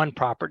that's one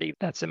property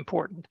that's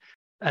important.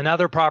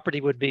 Another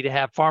property would be to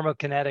have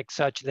pharmacokinetics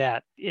such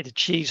that it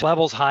achieves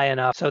levels high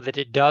enough so that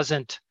it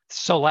doesn't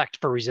select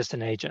for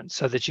resistant agents,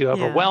 so that you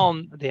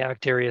overwhelm the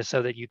bacteria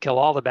so that you kill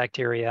all the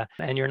bacteria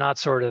and you're not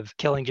sort of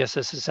killing just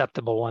the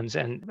susceptible ones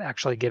and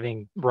actually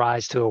giving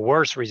rise to a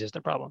worse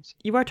resistant problems.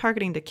 You are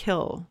targeting to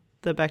kill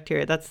the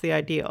bacteria. That's the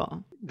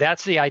ideal.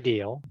 That's the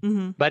ideal.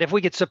 Mm-hmm. But if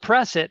we could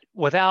suppress it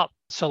without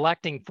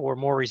selecting for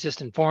more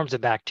resistant forms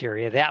of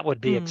bacteria, that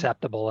would be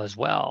acceptable as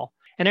well.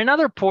 And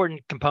another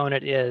important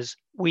component is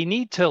we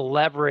need to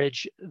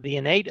leverage the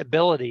innate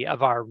ability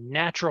of our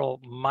natural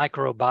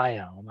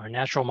microbiome, our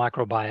natural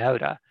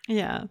microbiota,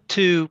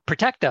 to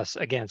protect us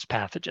against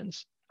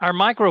pathogens. Our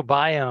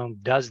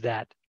microbiome does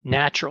that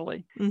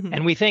naturally.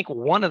 And we think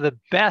one of the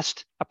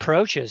best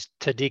approaches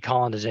to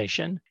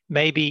decolonization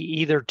may be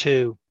either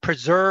to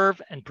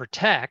preserve and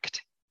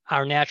protect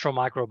our natural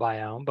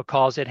microbiome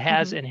because it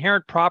has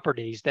inherent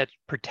properties that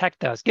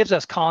protect us, gives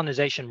us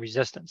colonization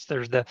resistance.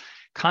 There's the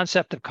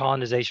concept of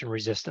colonization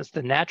resistance.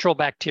 The natural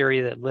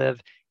bacteria that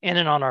live in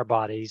and on our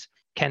bodies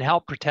can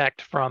help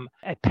protect from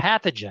a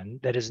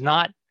pathogen that is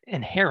not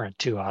inherent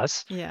to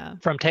us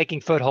from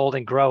taking foothold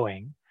and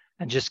growing,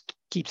 and just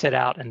keeps it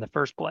out in the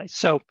first place.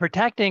 So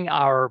protecting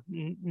our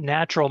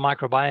natural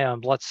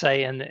microbiome, let's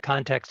say in the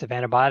context of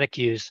antibiotic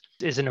use,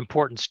 is an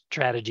important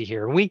strategy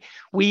here. We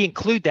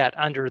include that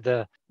under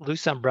the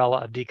loose umbrella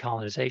of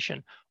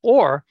decolonization.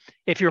 Or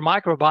if your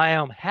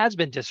microbiome has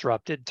been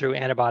disrupted through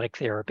antibiotic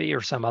therapy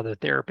or some other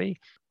therapy,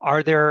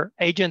 are there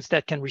agents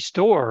that can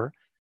restore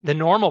the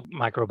normal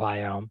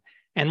microbiome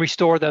and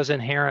restore those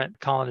inherent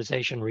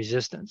colonization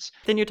resistance?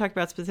 Then you're talking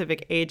about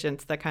specific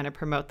agents that kind of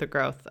promote the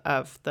growth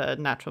of the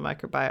natural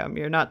microbiome.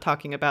 You're not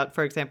talking about,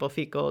 for example,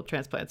 fecal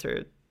transplants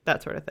or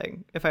that sort of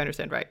thing, if I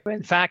understand right.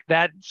 In fact,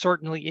 that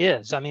certainly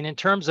is. I mean, in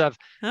terms of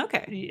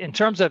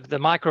the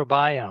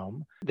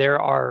microbiome,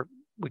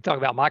 we talk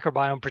about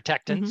microbiome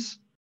protectants.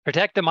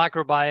 Protect the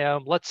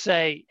microbiome, let's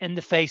say, in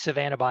the face of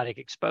antibiotic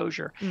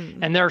exposure.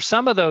 And there are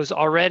some of those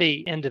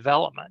already in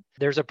development.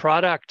 There's a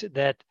product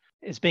that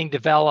is being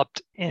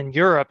developed in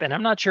Europe, and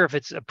I'm not sure if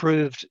it's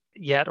approved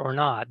yet or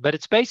not, but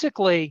it's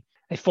basically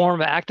a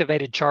form of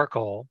activated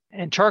charcoal.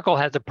 And charcoal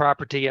has the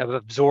property of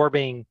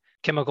absorbing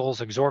chemicals,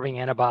 absorbing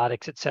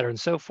antibiotics, et cetera, and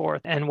so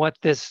forth. And what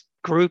this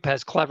group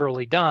has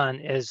cleverly done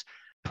is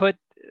put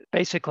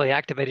basically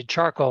activated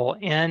charcoal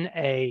in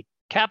a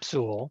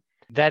capsule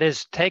that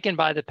is taken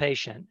by the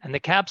patient. And the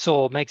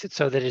capsule makes it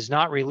so that it's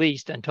not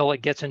released until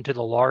it gets into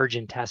the large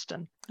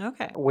intestine,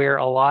 where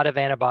a lot of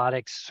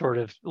antibiotics sort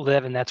of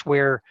live. And that's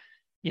where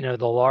the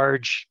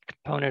large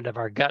component of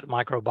our gut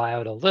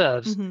microbiota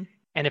lives.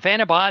 And if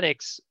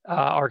antibiotics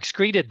are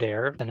excreted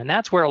there, and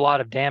that's where a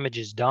lot of damage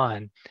is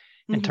done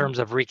in terms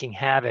of wreaking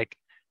havoc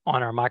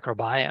on our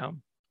microbiome.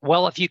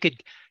 Well, if you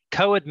could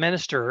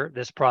co-administer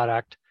this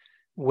product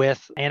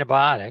with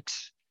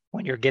antibiotics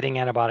when you're getting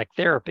antibiotic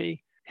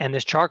therapy, and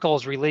this charcoal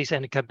is released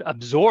and it could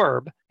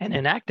absorb and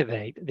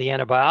inactivate the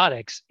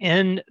antibiotics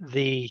in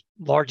the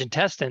large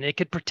intestine, it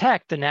could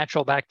protect the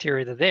natural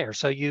bacteria that are there.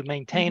 So you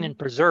maintain and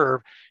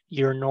preserve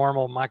your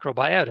normal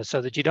microbiota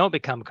so that you don't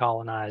become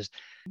colonized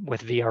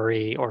with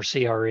VRE or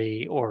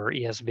CRE or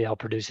ESBL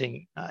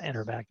producing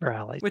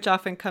Enterobacterales. Which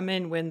often come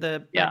in when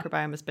the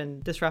microbiome has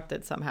been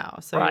disrupted somehow.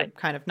 So you're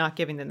kind of not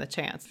giving them the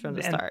chance from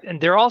the start. And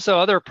there are also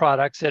other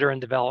products that are in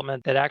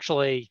development that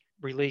actually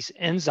release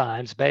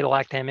enzymes,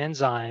 beta-lactam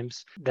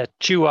enzymes that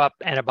chew up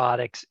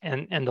antibiotics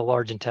in the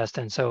large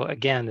intestine. So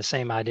again, the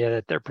same idea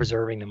that they're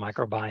preserving the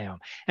microbiome.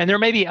 And there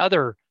may be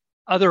other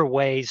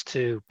ways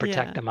to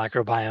protect the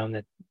microbiome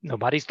that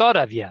nobody's thought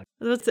of yet.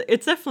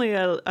 It's definitely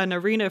an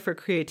arena for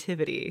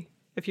creativity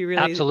if you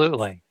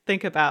really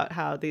think about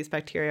how these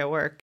bacteria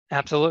work.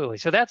 Absolutely.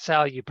 So that's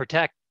how you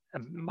protect a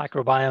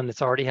microbiome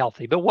that's already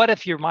healthy. But what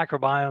if your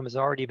microbiome has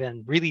already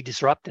been really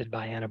disrupted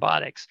by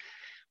antibiotics?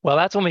 Well,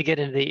 that's when we get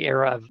into the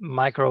era of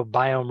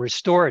microbiome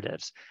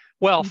restoratives.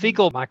 Well,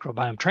 fecal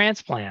microbiome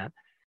transplant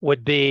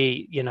would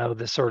be,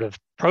 the sort of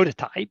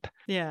prototype.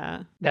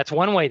 Yeah. That's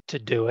one way to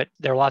do it.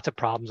 There are lots of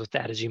problems with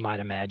that, as you might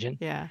imagine.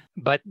 Yeah.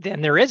 But then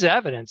there is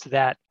evidence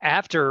that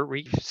after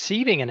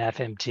receiving an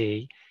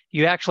FMT,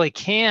 you actually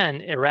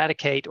can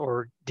eradicate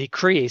or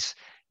decrease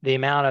the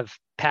amount of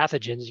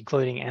pathogens,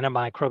 including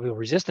antimicrobial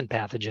resistant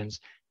pathogens,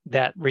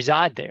 that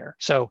reside there.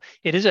 So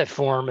it is a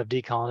form of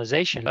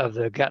decolonization of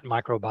the gut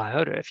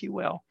microbiota, if you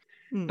will.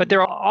 But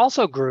there are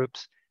also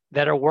groups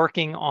that are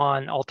working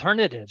on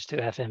alternatives to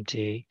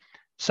FMT,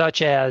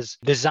 such as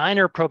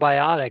designer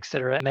probiotics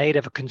that are made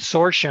of a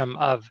consortium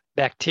of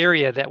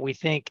bacteria that we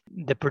think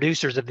the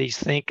producers of these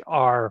think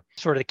are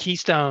sort of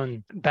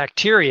keystone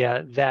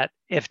bacteria that,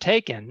 if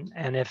taken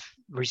and if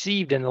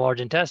received in the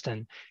large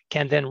intestine,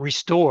 can then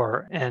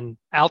restore and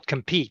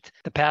outcompete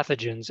the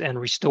pathogens and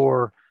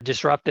restore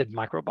disrupted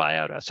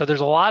microbiota. So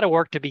there's a lot of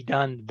work to be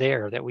done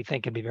there that we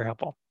think can be very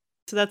helpful.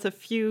 So that's a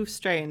few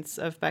strains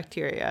of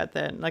bacteria,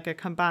 then, like a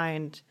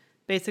combined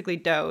basically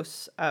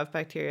dose of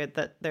bacteria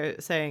that they're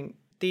saying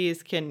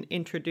these can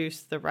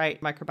introduce the right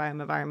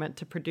microbiome environment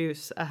to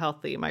produce a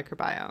healthy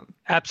microbiome.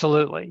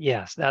 Absolutely.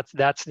 Yes,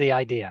 that's the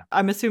idea.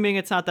 I'm assuming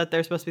it's not that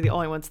they're supposed to be the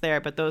only ones there,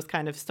 but those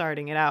kind of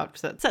starting it out,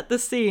 set the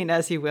scene,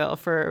 as you will,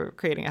 for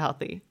creating a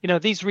healthy.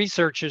 These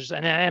researchers,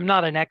 and I'm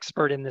not an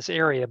expert in this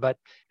area, but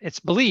it's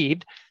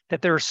believed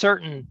that there are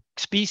certain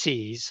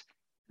species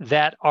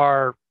that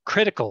are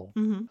critical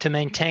to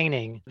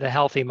maintaining the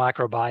healthy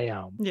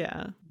microbiome.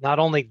 Yeah. Not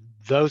only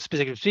those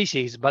specific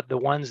species, but the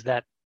ones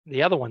that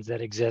the other ones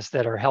that exist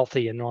that are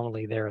healthy and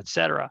normally there, et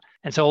cetera.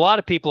 And so a lot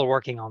of people are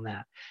working on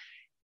that.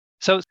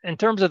 So in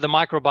terms of the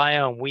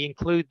microbiome, we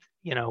include,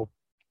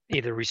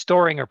 either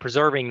restoring or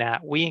preserving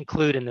that. We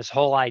include in this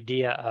whole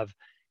idea of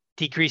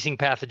decreasing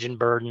pathogen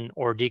burden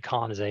or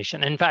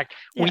decolonization. In fact,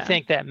 we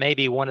think that may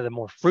be one of the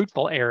more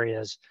fruitful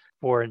areas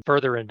for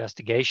further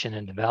investigation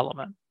and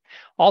development.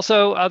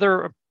 Also,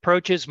 other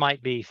approaches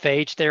might be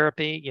phage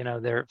therapy.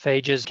 Their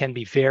phages can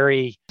be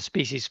very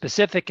species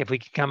specific. If we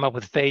can come up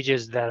with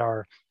phages that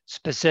are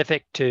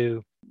specific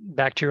to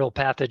bacterial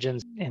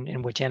pathogens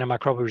in which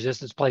antimicrobial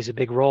resistance plays a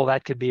big role,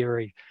 that could be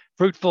very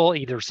fruitful,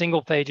 either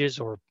single phages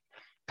or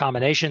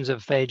combinations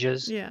of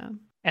phages. Yeah.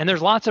 And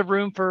there's lots of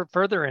room for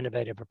further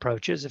innovative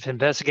approaches if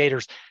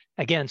investigators,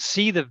 again,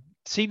 see the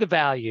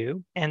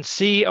value and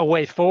see a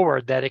way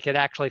forward that it could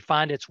actually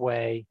find its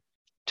way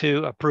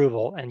to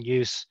approval and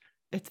use.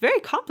 It's very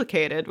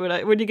complicated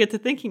when you get to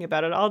thinking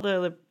about it, all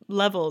the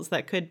levels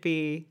that could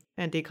be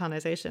in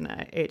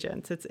decolonization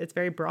agents. It's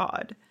very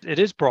broad. It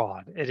is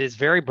broad. It is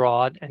very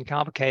broad and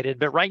complicated.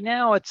 But right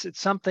now, it's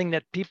something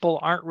that people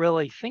aren't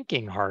really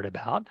thinking hard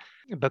about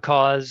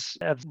because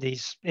of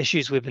these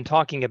issues we've been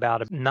talking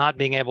about of not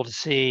being able to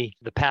see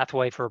the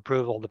pathway for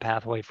approval, the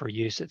pathway for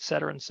use, et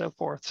cetera, and so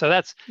forth. So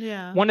that's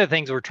one of the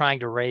things we're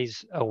trying to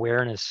raise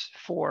awareness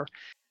for.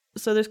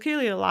 So there's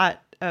clearly a lot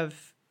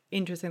of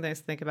interesting things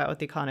to think about with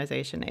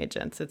decolonization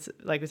agents. It's,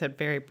 like we said,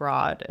 very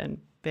broad and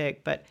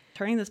big. But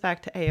turning this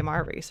back to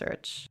AMR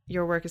research,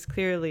 your work is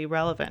clearly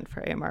relevant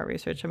for AMR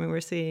research. I mean,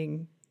 we're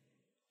seeing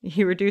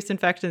you reduce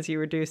infections, you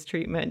reduce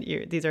treatment.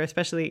 These are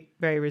especially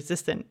very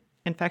resistant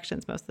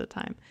infections most of the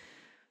time.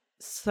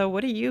 So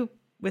what do you,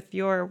 with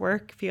your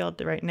work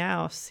field right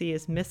now, see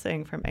as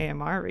missing from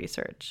AMR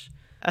research,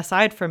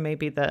 aside from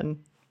maybe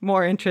then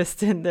more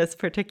interest in this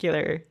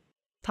particular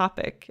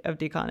topic of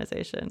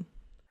decolonization?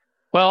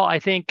 Well, I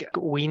think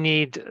we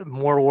need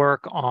more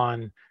work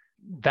on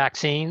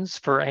vaccines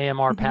for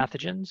AMR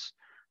pathogens.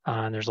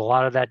 There's a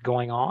lot of that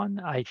going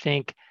on. I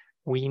think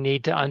we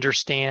need to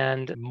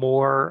understand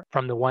more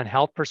from the One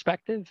Health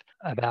perspective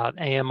about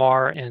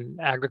AMR in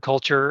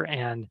agriculture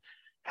and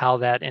how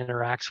that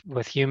interacts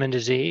with human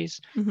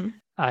disease.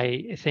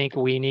 I think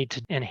we need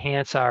to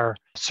enhance our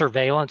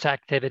surveillance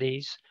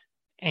activities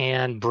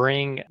and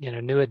bring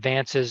new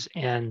advances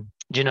in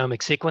genomic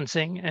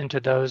sequencing into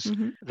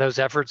those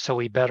efforts so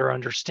we better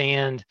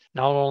understand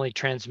not only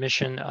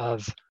transmission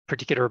of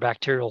particular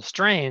bacterial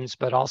strains,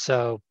 but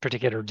also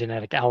particular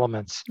genetic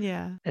elements,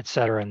 et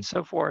cetera, and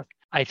so forth.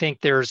 I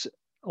think there's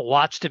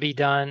lots to be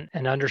done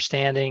in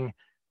understanding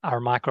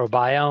our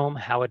microbiome,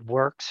 how it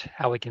works,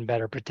 how we can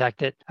better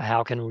protect it,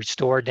 how it can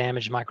restore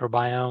damaged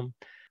microbiome.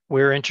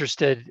 We're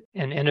interested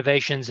in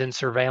innovations in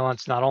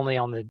surveillance, not only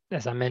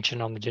as I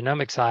mentioned, on the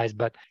genomic side,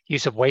 but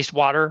use of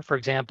wastewater, for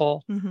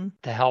example,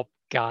 to help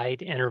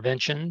guide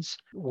interventions.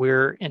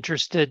 We're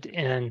interested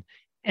in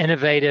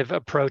innovative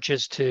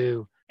approaches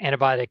to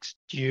antibiotics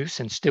use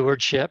and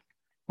stewardship.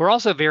 We're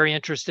also very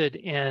interested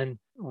in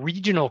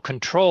regional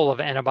control of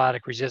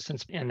antibiotic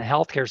resistance in the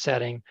healthcare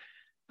setting,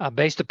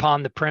 based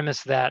upon the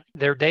premise that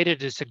there are data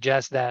to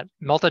suggest that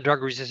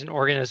multi-drug resistant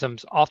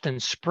organisms often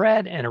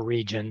spread in a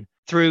region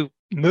through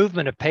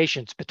movement of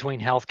patients between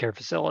healthcare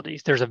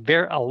facilities. There's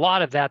a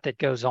lot of that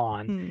goes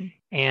on,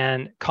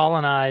 and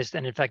colonized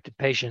and infected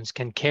patients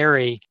can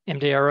carry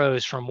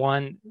MDROs from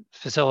one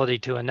facility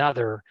to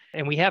another.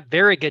 And we have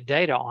very good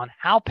data on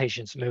how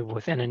patients move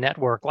within a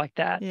network like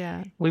that.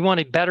 We want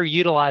to better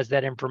utilize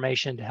that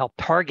information to help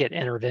target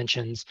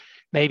interventions,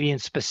 maybe in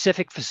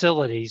specific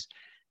facilities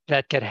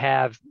that could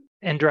have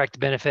indirect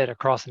benefit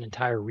across an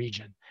entire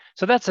region.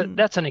 So that's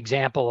an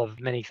example of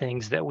many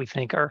things that we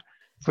think are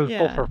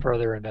fruitful for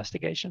further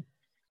investigation.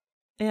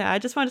 I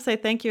just want to say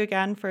thank you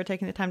again for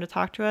taking the time to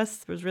talk to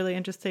us. It was really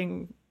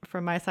interesting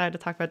from my side to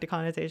talk about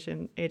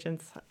decolonization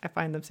agents. I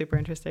find them super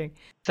interesting.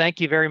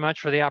 Thank you very much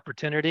for the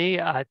opportunity.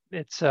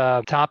 It's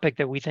a topic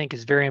that we think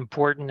is very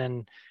important,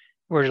 and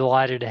we're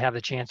delighted to have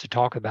the chance to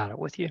talk about it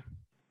with you.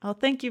 Well,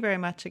 thank you very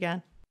much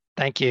again.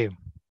 Thank you.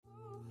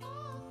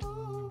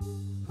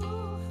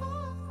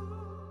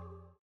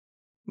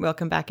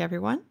 Welcome back,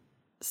 everyone.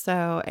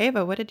 So,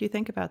 Ava, what did you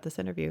think about this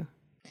interview?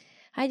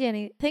 Hi,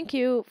 Jenny. Thank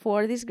you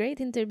for this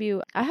great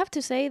interview. I have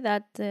to say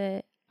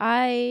that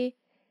I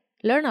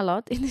learned a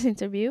lot in this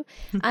interview.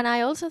 And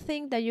I also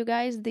think that you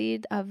guys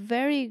did a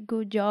very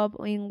good job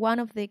in one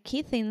of the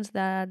key things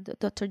that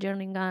Dr.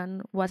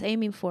 Jernigan was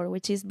aiming for,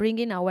 which is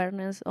bringing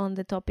awareness on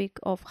the topic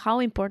of how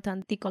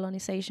important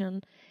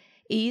decolonization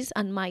is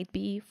and might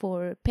be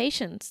for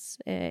patients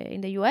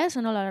in the US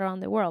and all around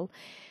the world.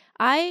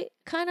 I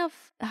kind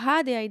of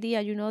had the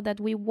idea, that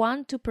we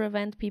want to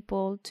prevent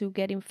people to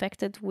get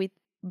infected with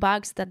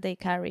bugs that they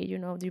carry.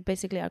 You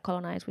basically are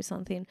colonized with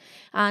something.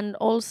 And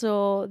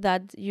also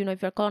that,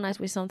 if you're colonized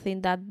with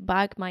something, that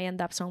bug might end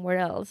up somewhere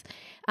else.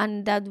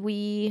 And that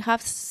we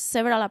have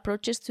several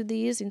approaches to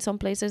this. In some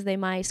places, they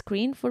might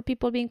screen for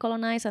people being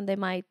colonized and they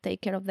might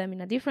take care of them in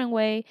a different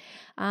way.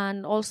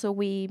 And also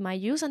we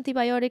might use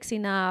antibiotics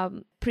in a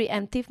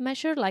preemptive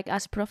measure, like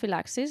as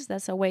prophylaxis.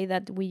 That's a way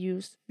that we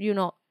use,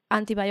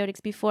 antibiotics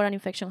before an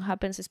infection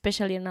happens,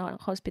 especially in a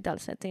hospital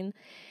setting.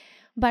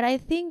 But I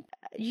think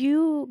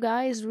you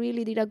guys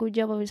really did a good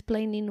job of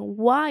explaining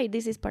why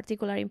this is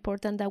particularly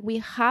important, that we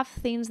have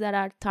things that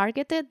are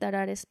targeted, that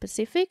are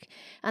specific,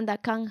 and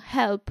that can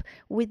help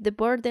with the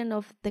burden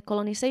of the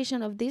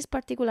colonization of these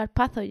particular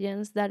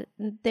pathogens, that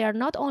they are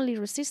not only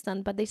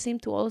resistant, but they seem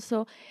to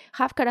also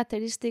have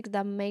characteristics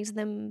that makes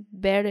them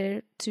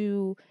better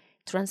to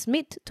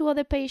transmit to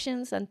other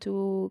patients and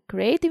to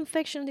create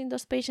infections in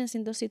those patients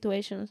in those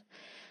situations.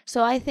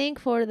 So I think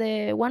for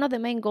one of the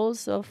main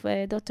goals of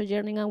Dr.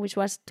 Jernigan, which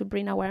was to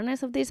bring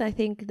awareness of this, I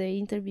think the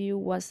interview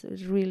was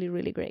really,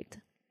 really great.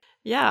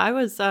 Yeah,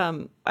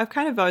 I've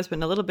kind of always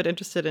been a little bit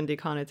interested in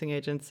decolonizing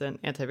agents and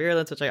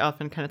antivirulence, which I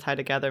often kind of tie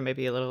together,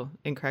 maybe a little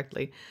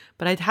incorrectly,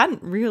 but I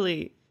hadn't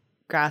really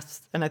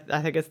grasped, and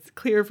I think it's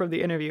clear from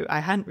the interview, I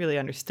hadn't really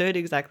understood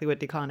exactly what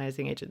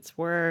decolonizing agents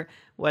were,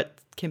 what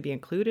can be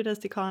included as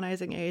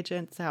decolonizing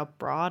agents, how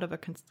broad of a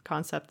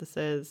concept this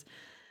is,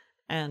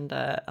 and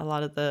a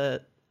lot of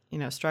the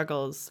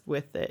struggles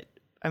with it.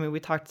 I mean, we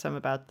talked some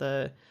about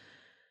the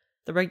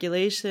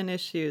regulation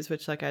issues,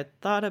 which like I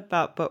thought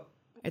about, but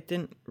it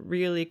didn't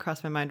really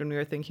cross my mind when we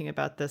were thinking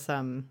about this.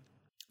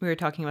 We were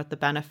talking about the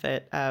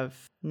benefit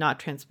of not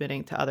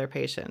transmitting to other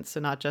patients. So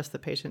not just the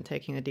patient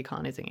taking the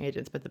decolonizing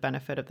agents, but the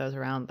benefit of those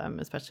around them,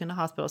 especially in a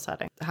hospital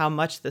setting. How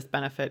much this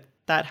benefit,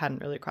 that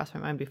hadn't really crossed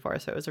my mind before.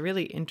 So it was a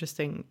really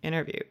interesting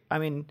interview. I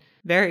mean,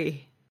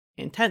 very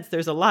intense.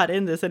 There's a lot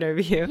in this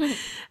interview,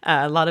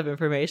 a lot of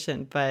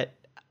information, but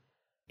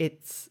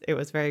it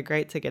was very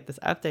great to get this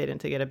update and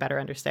to get a better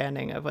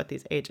understanding of what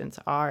these agents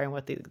are and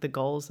what the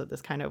goals of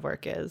this kind of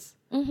work is.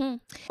 Mm-hmm.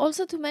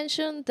 Also to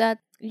mention that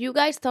you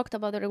guys talked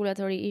about the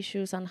regulatory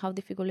issues and how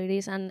difficult it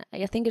is, and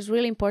I think it's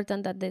really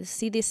important that the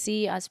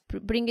CDC, as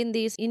bringing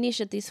these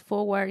initiatives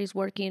forward, is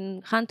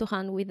working hand to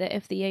hand with the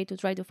FDA to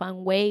try to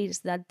find ways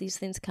that these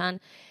things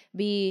can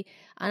be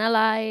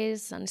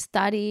analyzed and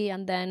studied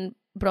and then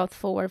brought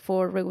forward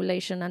for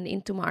regulation and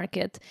into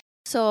market.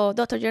 So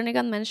Dr.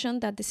 Jernigan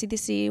mentioned that the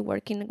CDC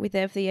working with the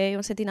FDA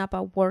on setting up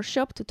a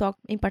workshop to talk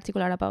in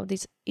particular about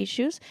these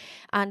issues.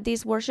 And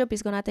this workshop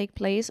is going to take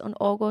place on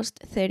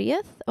August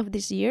 30th of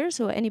this year.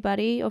 So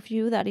anybody of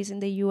you that is in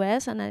the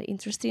US and are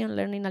interested in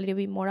learning a little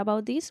bit more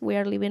about this, we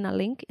are leaving a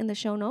link in the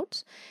show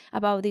notes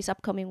about this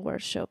upcoming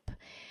workshop.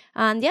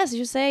 And yes,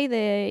 you say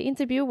the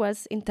interview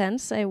was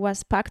intense. It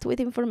was packed with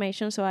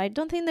information. So I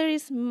don't think there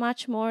is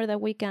much more that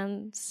we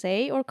can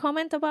say or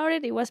comment about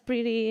it. It was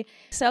pretty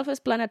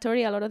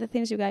self-explanatory, a lot of the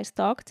things you guys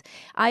talked.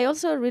 I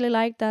also really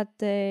like that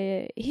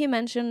he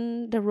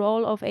mentioned the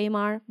role of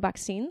AMR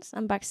vaccines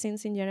and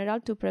vaccines in general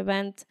to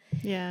prevent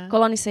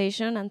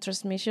colonization and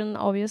transmission,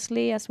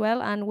 obviously, as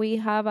well. And we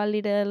have a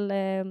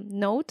little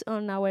note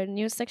on our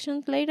news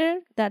section later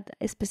that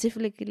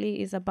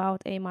specifically is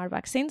about AMR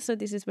vaccines. So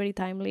this is very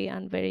timely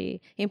and very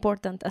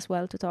important as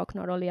well to talk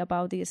not only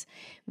about these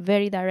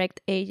very direct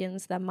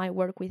agents that might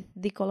work with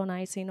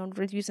decolonizing or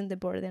reducing the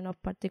burden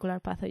of particular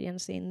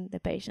pathogens in the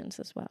patients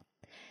as well.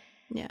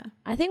 Yeah.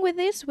 I think with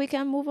this, we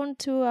can move on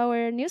to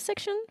our news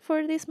section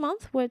for this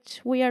month,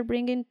 which we are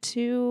bringing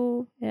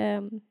two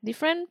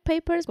different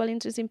papers, well,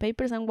 interesting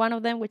papers, and one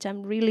of them, which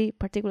I'm really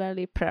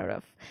particularly proud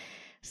of.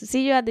 So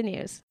see you at the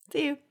news.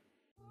 See you.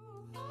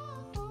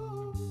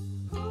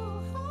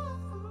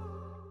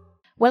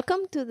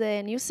 Welcome to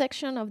the news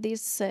section of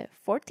this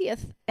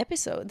 40th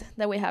episode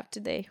that we have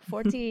today.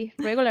 40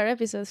 regular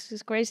episodes, which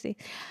is crazy.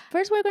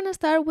 First, we're going to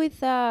start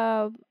with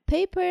a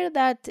paper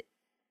that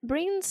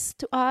brings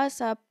to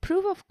us a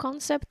proof of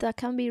concept that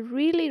can be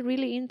really,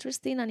 really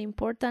interesting and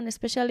important,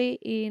 especially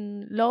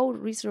in low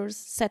resource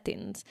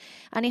settings.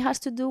 And it has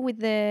to do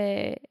with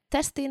the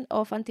testing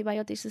of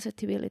antibiotic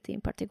susceptibility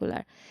in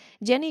particular.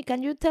 Jenny,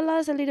 can you tell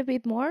us a little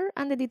bit more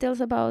and the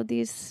details about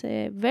this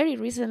very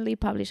recently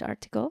published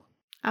article?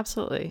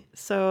 Absolutely.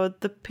 So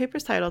the paper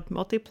is titled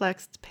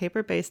Multiplexed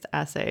Paper-Based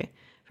Assay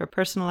for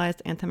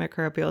Personalized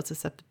Antimicrobial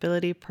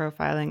Susceptibility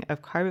Profiling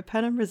of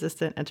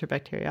Carbapenem-Resistant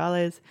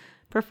Enterobacteriales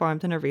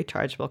Performed in a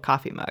Rechargeable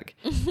Coffee Mug,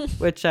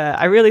 which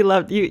I really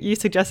loved. You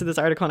suggested this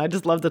article, and I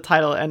just loved the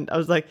title, and I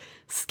was like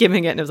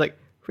skimming it, and it was like,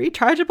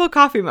 rechargeable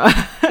coffee mug.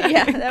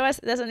 Yeah,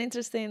 that's an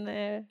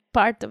interesting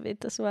part of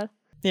it as well.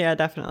 Yeah,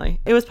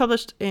 definitely. It was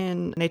published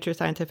in Nature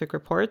Scientific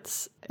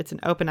Reports. It's an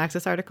open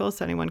access article,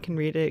 so anyone can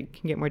read it,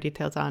 can get more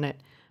details on it.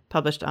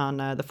 Published on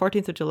the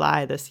 14th of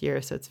July this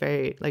year, so it's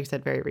very, like you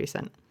said, very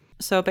recent.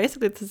 So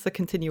basically, this is a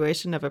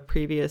continuation of a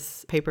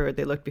previous paper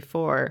they looked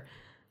before,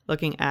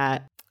 looking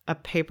at a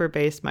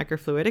paper-based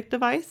microfluidic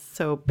device.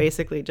 So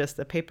basically just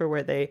a paper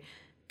where they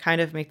kind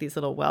of make these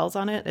little wells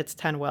on it. It's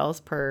 10 wells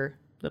per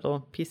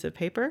little piece of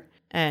paper.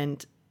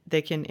 And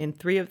they can, in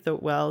 3 of the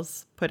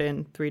wells, put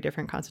in 3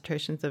 different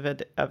concentrations of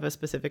a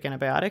specific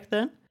antibiotic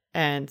then,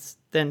 and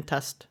then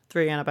test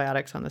 3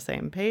 antibiotics on the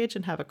same page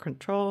and have a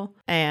control.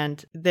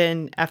 And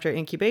then after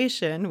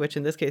incubation, which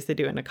in this case they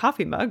do in a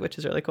coffee mug, which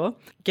is really cool,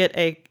 get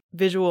a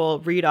visual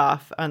read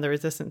off on the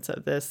resistance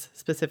of this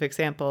specific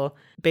sample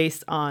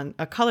based on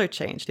a color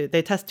change.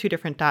 They test 2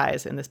 different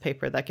dyes in this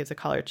paper that gives a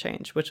color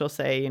change, which will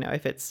say,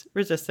 if it's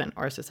resistant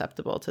or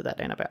susceptible to that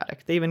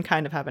antibiotic. They even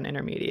kind of have an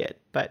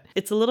intermediate, but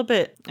it's a little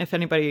bit, if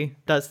anybody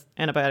does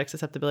antibiotic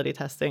susceptibility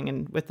testing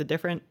and with the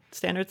different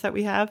standards that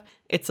we have,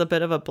 it's a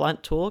bit of a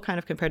blunt tool kind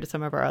of compared to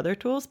some of our other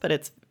tools, but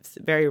it's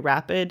very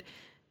rapid.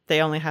 They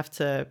only have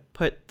to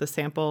put the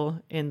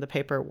sample in the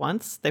paper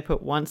once. They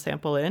put 1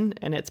 sample in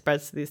and it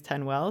spreads to these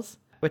 10 wells,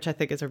 which I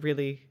think is a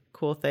really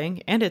cool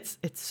thing. And it's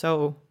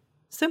so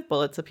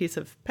simple. It's a piece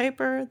of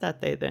paper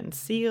that they then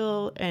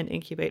seal and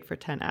incubate for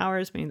 10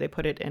 hours, meaning they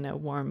put it in a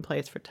warm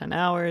place for 10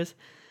 hours.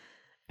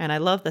 And I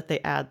love that they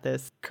add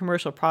this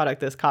commercial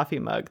product, this coffee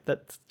mug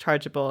that's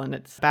chargeable, and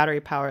it's battery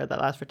power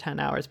that lasts for 10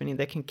 hours, meaning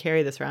they can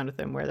carry this around with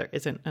them where there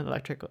isn't an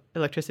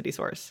electricity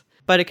source.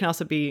 But it can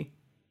also be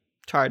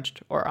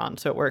charged or on,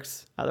 so it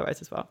works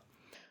otherwise as well.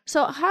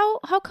 So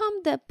how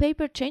come the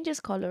paper changes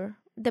color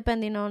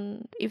depending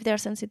on if they're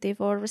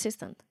sensitive or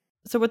resistant?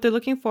 So what they're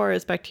looking for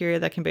is bacteria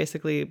that can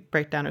basically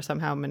break down or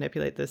somehow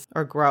manipulate this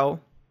or grow,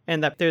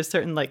 and that there's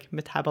certain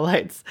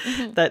metabolites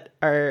that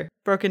are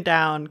broken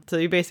down. So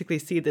you basically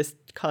see this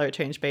color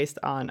change based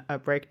on a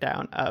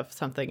breakdown of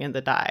something in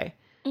the dye.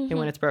 And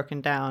when it's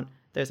broken down,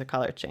 there's a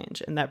color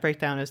change. And that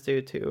breakdown is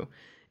due to,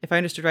 if I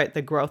understood right,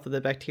 the growth of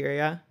the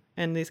bacteria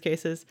in these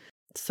cases.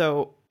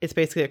 So it's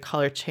basically a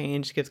color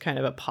change gives kind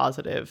of a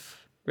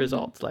positive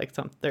result. Like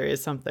there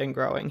is something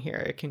growing here.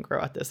 It can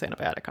grow at this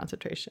antibiotic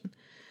concentration.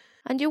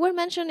 And you were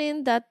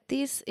mentioning that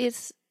this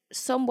is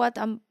somewhat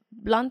a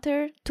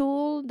blunter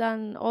tool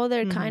than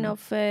other kind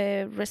of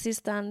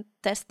resistant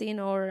testing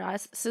or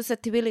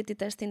susceptibility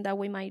testing that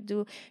we might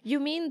do. You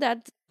mean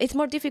that it's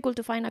more difficult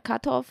to find a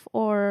cutoff,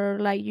 or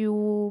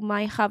you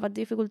might have a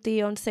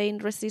difficulty on saying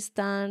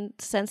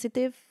resistant,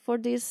 sensitive for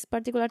this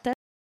particular test?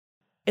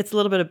 It's a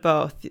little bit of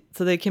both.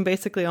 So they can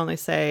basically only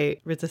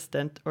say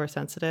resistant or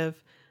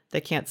sensitive.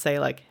 They can't say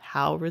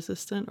how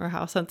resistant or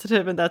how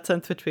sensitive in that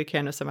sense, which we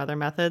can with some other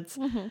methods.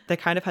 They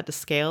kind of had to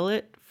scale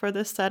it for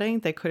this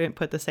setting. They couldn't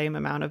put the same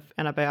amount of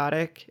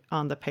antibiotic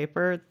on the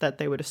paper that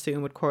they would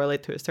assume would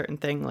correlate to a certain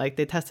thing.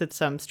 They tested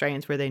some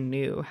strains where they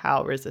knew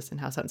how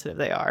resistant, how sensitive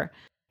they are.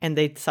 And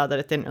they saw that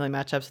it didn't really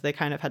match up. So they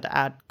kind of had to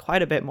add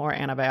quite a bit more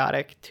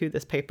antibiotic to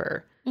this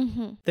paper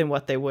than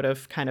what they would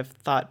have kind of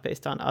thought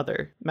based on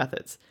other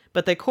methods.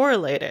 But they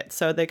correlate it.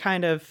 So they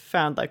kind of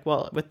found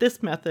with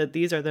this method,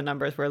 these are the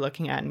numbers we're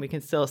looking at, and we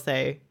can still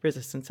say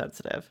resistant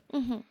sensitive.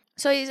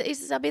 So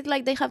it's a bit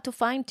like they have to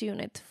fine-tune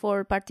it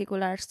for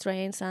particular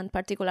strains and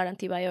particular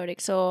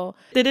antibiotics. So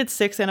they did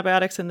 6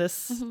 antibiotics in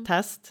this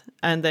test,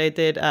 and they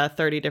did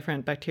 30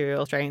 different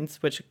bacterial strains,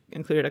 which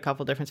included a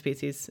couple different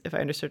species, if I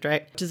understood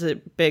right, which is a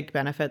big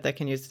benefit. They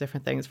can use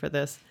different things for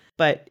this.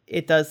 But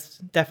it does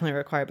definitely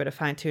require a bit of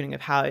fine-tuning of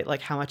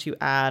how much you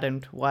add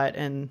and what.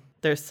 And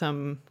there's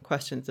some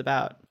questions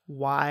about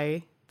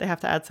why they have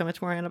to add so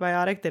much more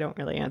antibiotic. They don't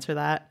really answer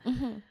that.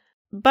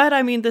 But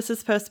I mean, this is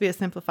supposed to be a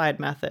simplified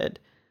method.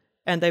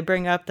 And they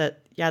bring up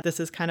that, this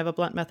is kind of a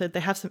blunt method. They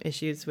have some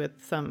issues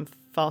with some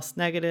false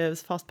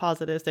negatives, false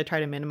positives. They try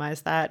to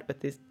minimize that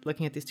with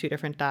looking at these 2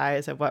 different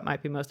dyes of what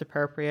might be most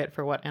appropriate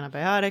for what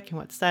antibiotic and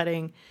what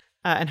setting,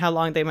 and how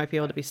long they might be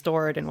able to be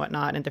stored and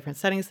whatnot in different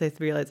settings. They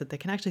realize that they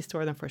can actually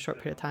store them for a short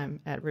period of time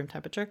at room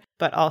temperature,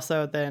 but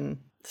also then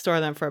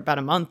store them for about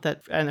a month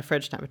at the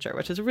fridge temperature,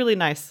 which is a really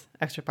nice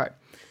extra part.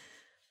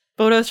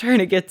 But what I was trying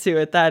to get to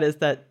with that is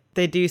that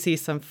they do see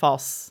some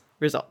false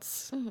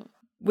results.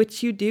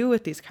 Which you do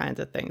with these kinds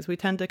of things. We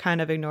tend to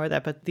kind of ignore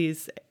that, but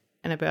these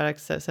antibiotic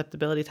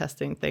susceptibility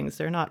testing things,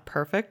 they're not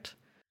perfect.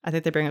 I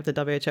think they bring up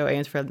the WHO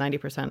aims for a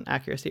 90%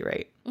 accuracy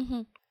rate.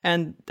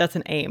 And that's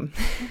an aim.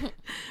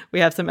 We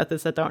have some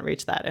methods that don't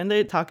reach that. And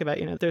they talk about,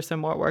 there's some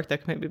more work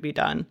that can maybe be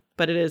done,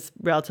 but it is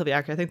relatively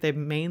accurate. I think they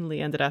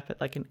mainly ended up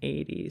at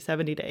an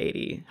 70 to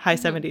 80, high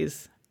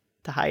 70s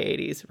to high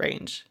 80s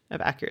range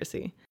of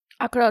accuracy.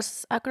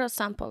 Across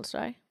samples,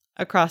 right?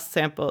 Across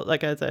sample,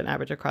 as an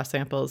average across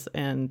samples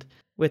and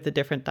with the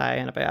different dye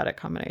antibiotic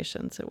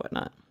combinations and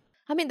whatnot.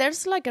 I mean,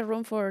 there's a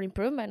room for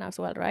improvement as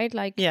well, right?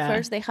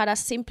 First they had a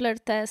simpler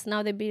test.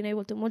 Now they've been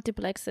able to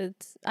multiplex it.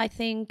 I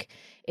think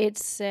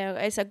it's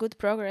a good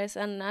progress.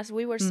 And as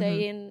we were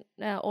saying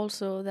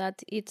also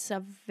that it's a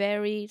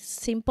very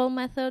simple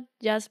method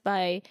just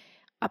by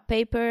a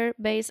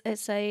paper-based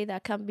assay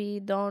that can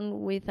be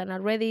done with an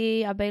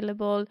already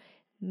available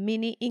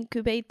mini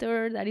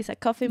incubator that is a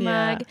coffee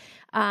mug,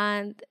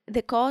 and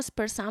the cost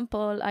per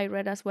sample I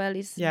read as well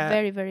is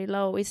very, very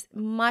low. It's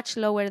much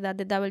lower than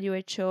the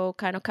WHO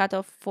kind of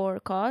cutoff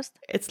for cost.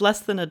 It's less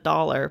than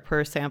 $1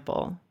 per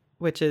sample,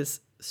 which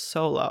is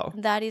so low.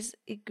 That is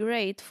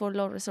great for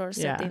low resource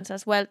settings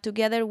as well,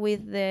 together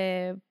with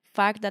the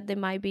fact that they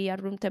might be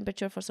at room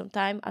temperature for some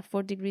time, at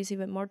 4 degrees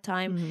even more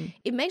time.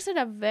 It makes it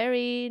a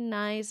very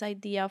nice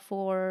idea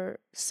for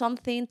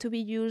something to be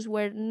used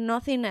where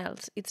nothing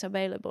else is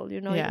available.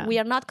 We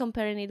are not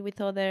comparing it with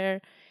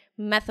other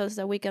methods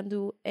that we can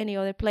do any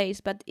other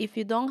place. But if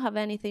you don't have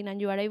anything and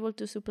you are able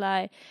to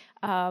supply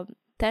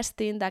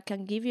testing that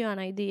can give you an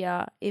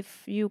idea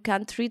if you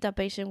can treat a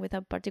patient with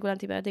a particular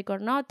antibiotic or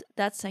not,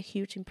 that's a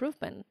huge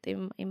improvement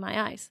in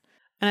my eyes.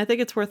 And I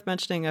think it's worth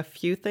mentioning a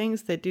few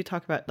things. They do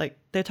talk about, like,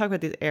 they talk about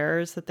these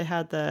errors that they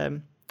had,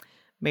 the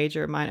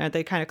major, minor,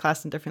 they kind of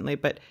class them differently,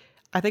 but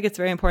I think it's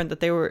very important that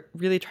they were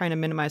really trying to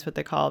minimize what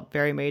they call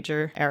very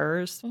major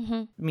errors,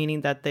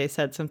 meaning that they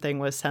said something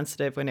was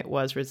sensitive when it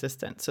was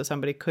resistant. So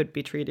somebody could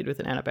be treated with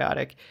an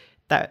antibiotic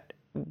that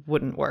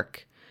wouldn't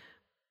work.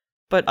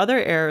 But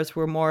other errors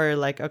were more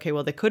like, okay,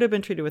 well, they could have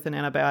been treated with an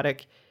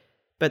antibiotic,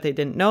 but they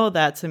didn't know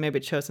that, so maybe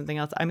it shows something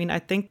else. I mean, I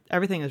think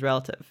everything is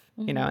relative,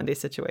 you know, in these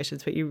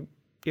situations, but you're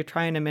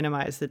trying to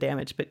minimize the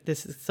damage, but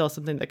this is still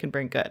something that can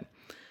bring good.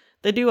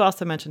 They do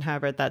also mention,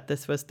 however, that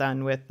this was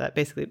done with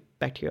basically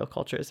bacterial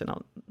cultures in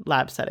a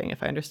lab setting,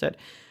 if I understood.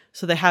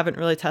 So they haven't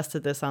really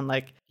tested this on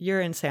like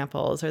urine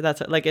samples, or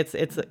that's like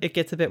it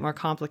gets a bit more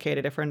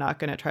complicated if we're not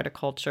going to try to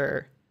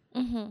culture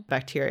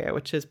bacteria,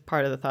 which is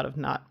part of the thought of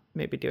not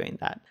maybe doing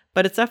that.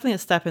 But it's definitely a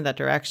step in that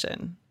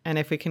direction. And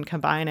if we can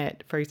combine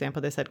it, for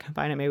example, they said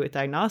combine it maybe with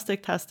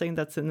diagnostic testing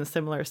that's in a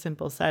similar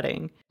simple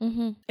setting,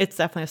 it's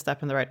definitely a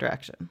step in the right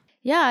direction.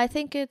 Yeah, I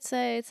think it's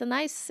a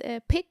nice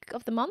pick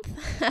of the month,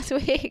 as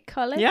we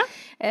call it.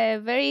 Yeah.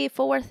 Very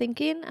forward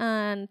thinking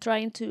and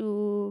trying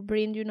to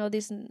bring,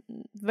 these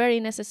very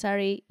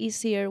necessary,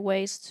 easier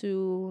ways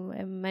to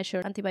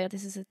measure antibiotic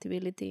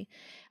susceptibility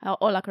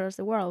all across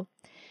the world.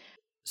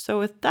 So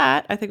with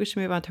that, I think we should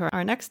move on to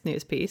our next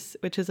news piece,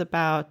 which is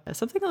about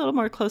something a little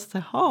more close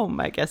to home,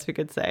 I guess we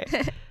could say.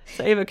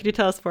 So Eva, could you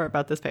tell us more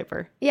about this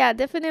paper? Yeah,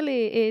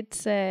 definitely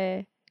it's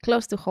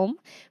close to home,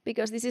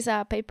 because this is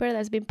a paper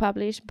that's been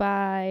published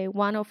by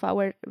one of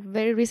our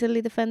very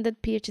recently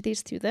defended PhD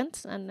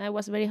students. And I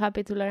was very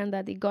happy to learn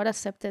that it got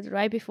accepted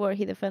right before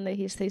he defended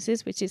his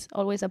thesis, which is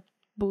always a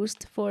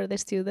boost for the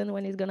student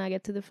when he's going to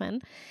get to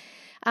defend.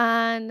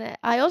 And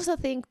I also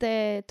think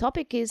the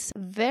topic is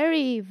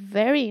very,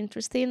 very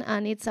interesting,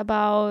 and it's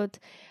about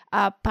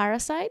a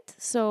parasite.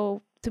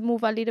 So to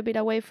move a little bit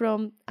away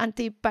from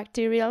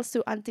antibacterials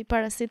to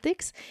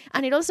antiparasitics.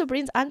 And it also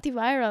brings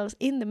antivirals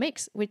in the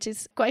mix, which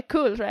is quite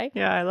cool, right?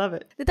 Yeah, I love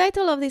it. The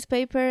title of this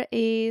paper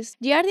is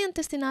Giardia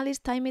intestinalis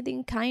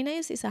thymidine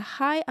kinase is a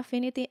high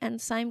affinity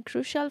enzyme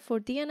crucial for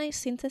DNA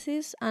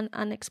synthesis and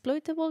an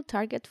exploitable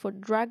target for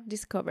drug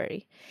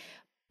discovery.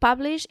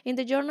 Published in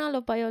the Journal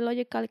of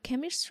Biological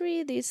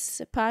Chemistry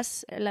this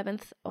past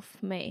 11th of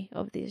May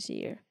of this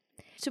year.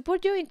 To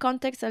put you in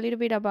context a little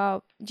bit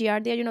about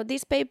Giardia,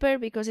 this paper,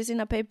 because it's in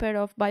a paper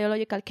of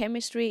biological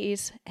chemistry,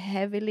 is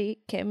heavily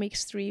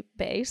chemistry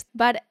based,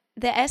 but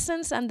the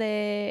essence and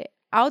the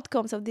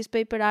outcomes of this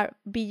paper are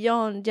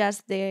beyond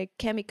just the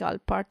chemical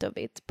part of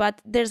it,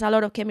 but there's a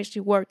lot of chemistry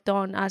work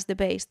done as the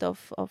base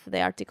of the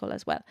article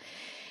as well.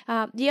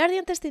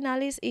 Giardia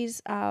intestinalis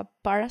is a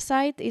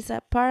parasite. It's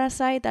a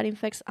parasite that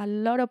infects a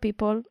lot of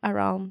people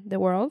around the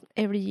world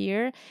every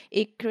year.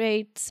 It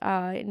creates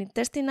an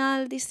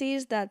intestinal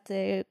disease that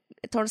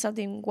turns out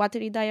in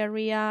watery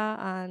diarrhea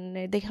and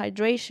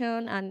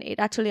dehydration, and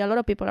a lot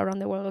of people around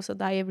the world also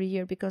die every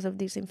year because of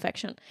this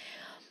infection.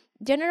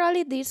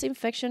 Generally, this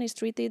infection is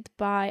treated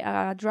by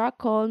a drug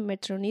called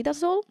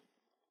metronidazole,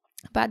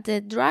 but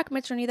the drug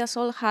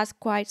metronidazole has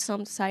quite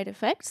some side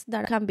effects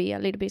that can be a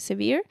little bit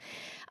severe.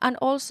 And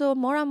also,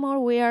 more and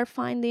more, we are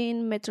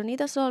finding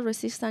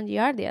metronidazole-resistant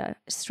Giardia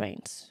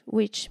strains,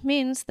 which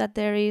means that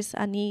there is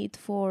a need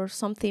for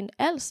something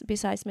else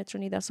besides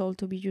metronidazole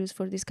to be used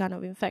for this kind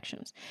of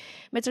infections.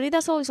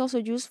 Metronidazole is also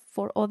used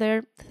for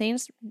other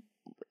things.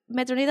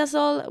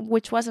 Metronidazole,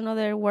 which was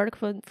another work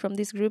from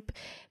this group,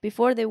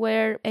 before they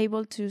were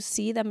able to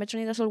see that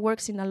metronidazole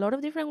works in a lot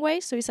of different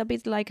ways. So it's a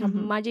bit like a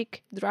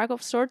magic drug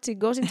of sorts. It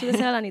goes into the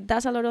cell and it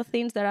does a lot of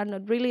things that are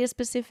not really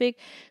specific.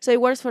 So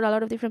it works for a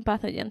lot of different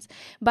pathogens.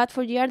 But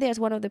for Giardia, it's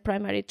one of the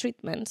primary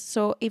treatments.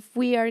 So if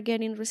we are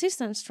getting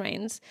resistant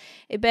strains,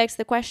 it begs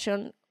the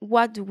question,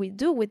 what do we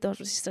do with those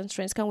resistant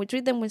strains? Can we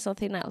treat them with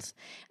something else?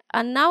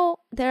 And now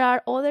there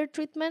are other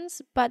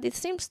treatments, but it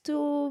seems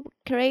to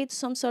create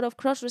some sort of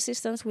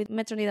cross-resistance with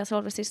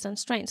metronidazole-resistant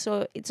strains.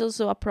 So it's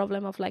also a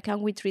problem of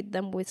can we treat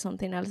them with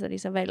something else that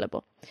is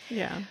available?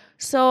 Yeah.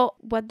 So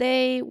what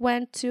they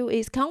went to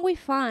is, can we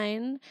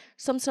find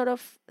some sort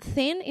of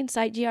thing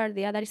inside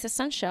Giardia that is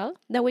essential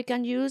that we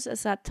can use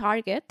as a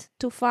target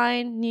to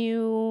find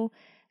new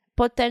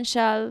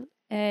potential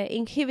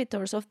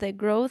inhibitors of the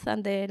growth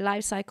and the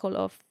life cycle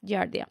of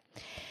Giardia?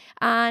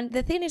 And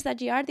the thing is that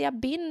Giardia,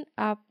 being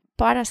a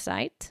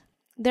parasite,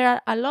 there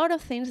are a lot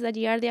of things that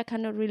Giardia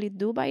cannot really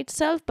do by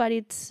itself, but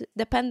it's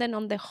dependent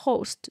on the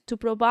host to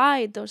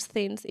provide those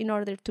things in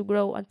order to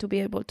grow and to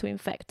be able to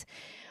infect.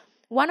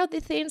 One of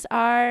the things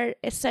are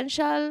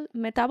essential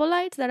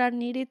metabolites that are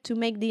needed to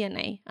make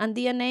DNA. And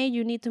DNA,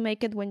 you need to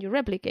make it when you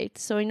replicate.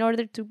 So in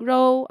order to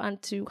grow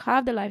and to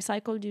have the life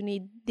cycle, you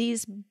need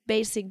these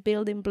basic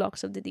building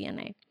blocks of the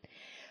DNA.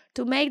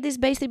 to make these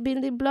basic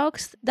building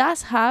blocks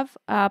does have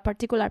a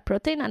particular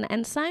protein, an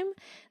enzyme,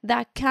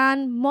 that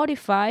can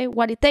modify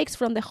what it takes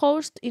from the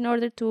host in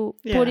order to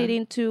put it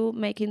into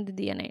making the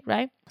DNA,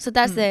 right? So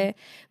that's the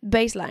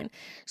baseline.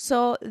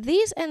 So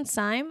this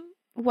enzyme,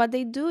 what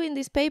they do in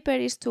this paper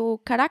is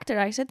to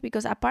characterize it,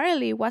 because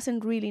apparently it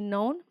wasn't really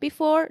known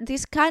before.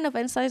 These kind of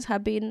enzymes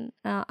have been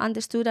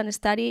understood and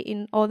studied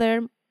in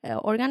other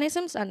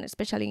organisms, and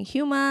especially in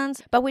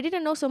humans, but we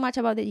didn't know so much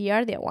about the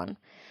Giardia one.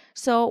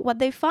 So what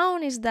they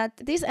found is that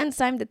this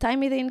enzyme, the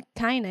thymidine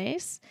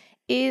kinase,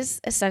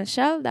 is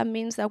essential. That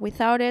means that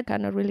without it, it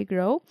cannot really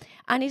grow.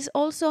 And it's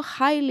also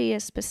highly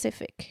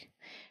specific.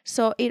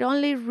 So it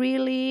only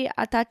really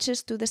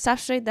attaches to the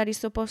substrate that is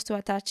supposed to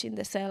attach in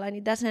the cell, and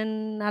it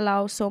doesn't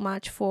allow so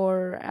much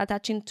for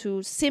attaching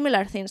to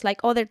similar things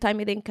like other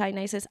thymidine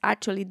kinases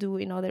actually do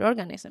in other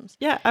organisms.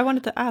 Yeah, I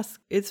wanted to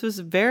ask, this was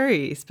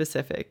very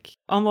specific,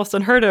 almost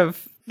unheard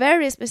of.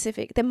 Very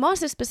specific. The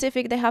most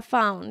specific they have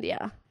found,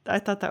 yeah. I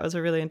thought that was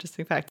a really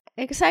interesting fact.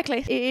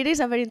 Exactly. It is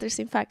a very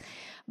interesting fact.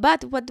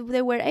 But what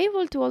they were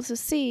able to also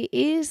see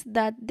is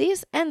that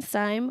this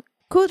enzyme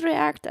could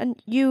react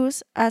and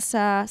use as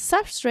a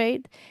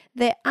substrate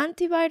the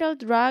antiviral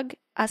drug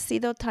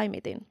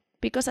acetothymidine,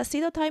 because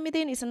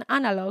acetothymidine is an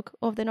analog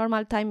of the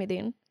normal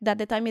thymidine that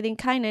the thymidine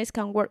kinase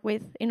can work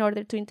with in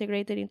order to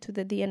integrate it into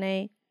the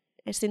DNA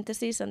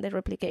synthesis and the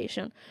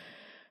replication.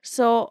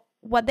 So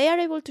what they are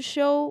able to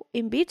show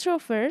in vitro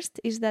first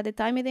is that the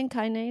thymidine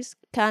kinase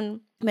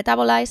can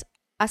metabolize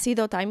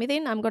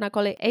acetothymidine. I'm going to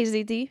call it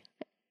AZT.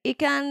 It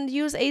can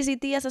use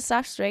AZT as a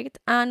substrate,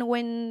 and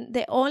when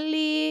the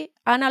only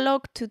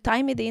analog to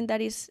thymidine that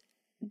is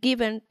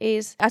given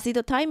is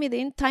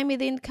acetothymidine,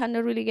 thymidine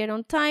cannot really get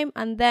on time,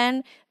 and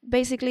then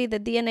basically the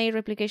DNA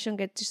replication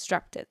gets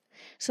disrupted.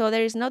 So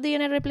there is no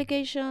DNA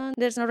replication,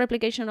 there's no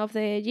replication of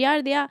the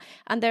Giardia,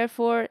 and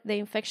therefore the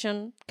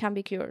infection can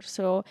be cured.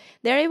 So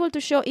they're able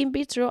to show in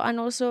vitro and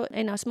also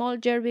in a small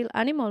gerbil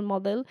animal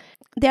model,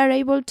 they are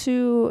able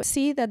to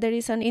see that there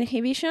is an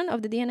inhibition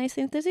of the DNA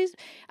synthesis,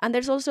 and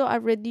there's also a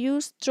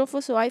reduced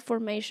trophozoite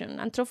formation.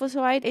 And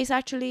trophozoite is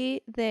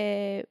actually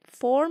the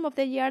form of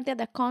the Giardia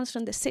that comes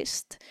from the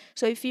cyst.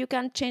 So if you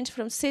can change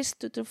from cyst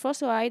to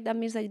trophozoite, that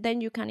means that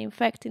then you can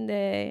infect in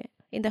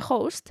the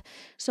host.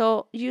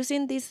 So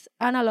using this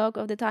analog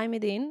of the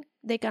thymidine,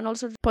 they can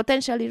also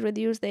potentially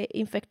reduce the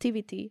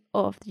infectivity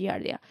of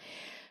Giardia.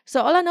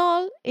 So all in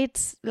all,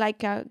 it's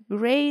like a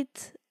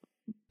great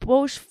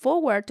push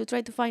forward to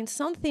try to find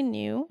something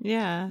new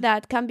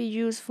that can be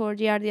used for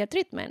Giardia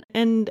treatment.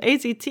 And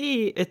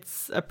AZT,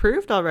 it's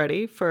approved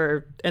already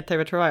for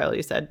antiretroviral,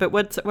 you said. But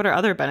what are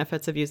other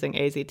benefits of using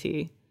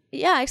AZT?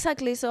 Yeah,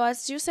 exactly. So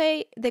as you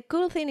say, the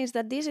cool thing is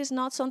that this is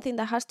not something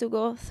that has to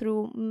go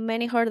through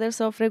many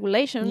hurdles of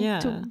regulation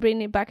to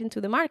bring it back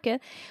into the market,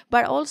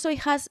 but also it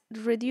has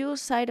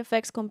reduced side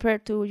effects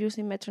compared to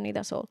using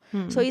metronidazole.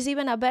 So it's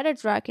even a better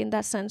drug in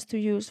that sense to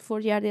use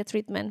for Giardia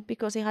treatment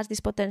because it has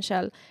this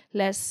potential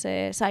less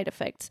side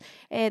effects.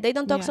 They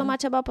don't talk so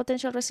much about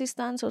potential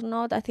resistance or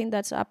not. I think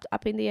that's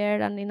up in the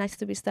air, and it needs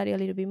to be studied a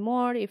little bit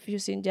more if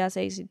using just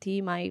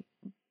AZT might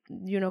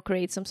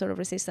create some sort of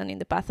resistance in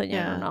the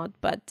pathogen or not.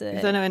 But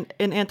because I know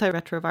in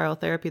antiretroviral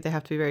therapy, they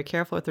have to be very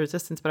careful with the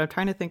resistance, but I'm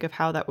trying to think of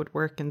how that would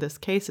work in this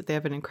case if they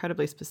have an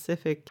incredibly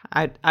specific,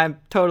 I'm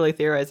totally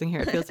theorizing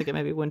here. It feels like it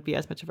maybe wouldn't be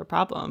as much of a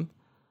problem.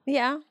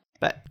 Yeah.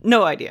 But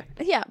no idea.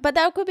 Yeah, but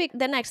that could be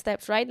the next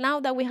steps, right? Now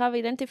that we have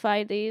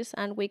identified this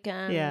and we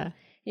can...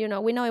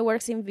 we know it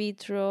works in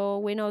vitro.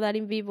 We know that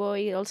in vivo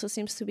it also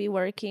seems to be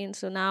working.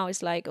 So now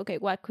it's like, okay,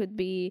 what could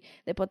be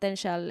the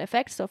potential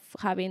effects of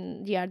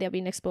having Giardia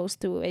being exposed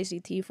to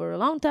AZT for a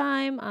long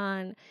time?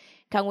 And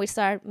can we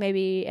start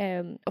maybe,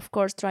 of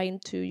course, trying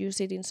to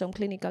use it in some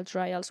clinical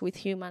trials with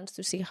humans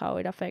to see how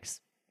it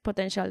affects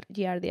potential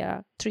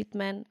Giardia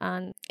treatment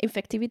and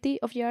infectivity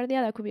of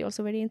Giardia? That could be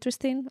also very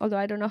interesting, although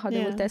I don't know how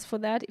they will test for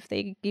that. If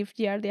they give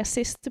Giardia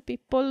cyst to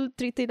people,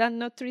 treated and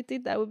not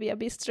treated, that would be a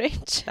bit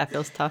strange. That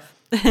feels tough.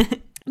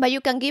 But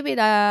you can give it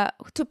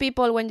to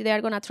people when they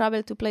are going to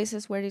travel to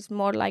places where it's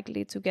more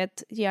likely to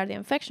get Giardia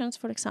infections,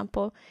 for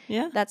example.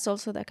 Yeah. That's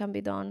also that can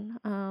be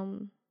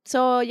done.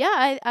 So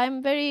yeah,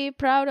 I'm very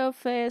proud of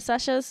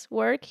Sasha's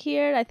work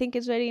here. I think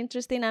it's very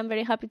interesting. I'm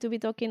very happy to be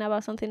talking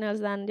about something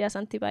else than just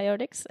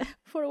antibiotics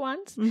for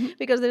once,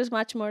 because there's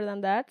much more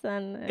than that.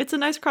 And it's a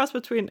nice cross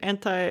between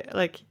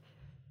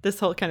this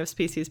whole kind of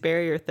species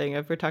barrier thing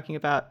of we're talking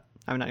about,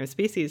 I'm not even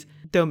species,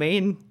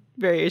 domain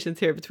variations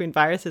here between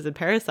viruses and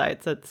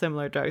parasites, that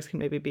similar drugs can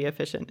maybe be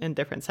efficient in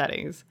different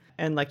settings.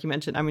 And like you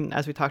mentioned, I mean,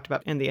 as we talked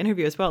about in the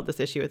interview as well, this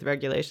issue with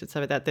regulation,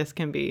 so that this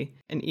can be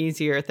an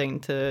easier thing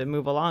to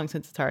move along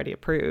since it's already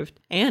approved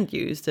and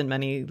used in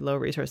many low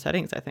resource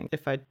settings, I think,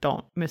 if I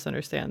don't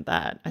misunderstand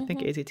that. I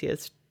think AZT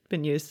has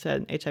been used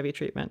in HIV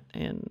treatment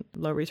in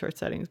low resource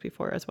settings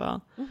before as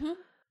well.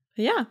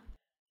 Yeah.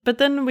 But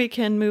then we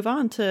can move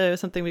on to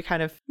something we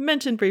kind of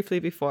mentioned briefly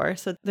before.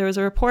 So there was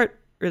a report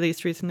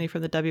released recently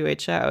from the WHO.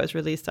 It was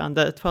released on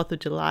the 12th of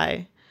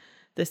July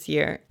this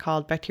year,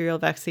 called Bacterial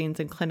Vaccines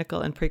in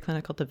Clinical and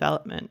Preclinical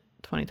Development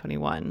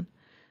 2021.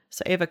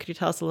 So Ava, could you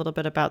tell us a little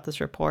bit about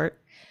this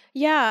report?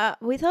 Yeah,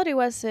 we thought it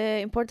was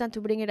important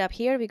to bring it up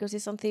here because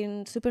it's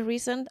something super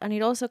recent, and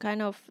it also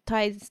kind of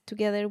ties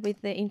together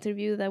with the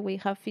interview that we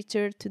have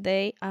featured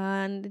today.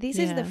 And this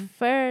is the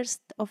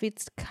first of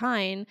its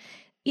kind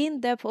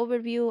in-depth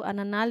overview and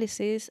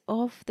analysis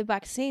of the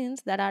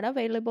vaccines that are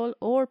available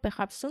or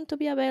perhaps soon to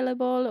be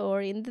available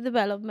or in the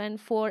development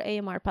for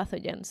AMR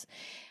pathogens.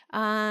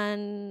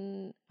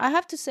 And I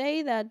have to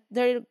say that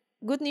there are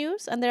good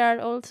news, and there are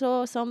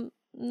also some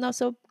not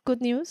so good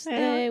news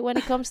when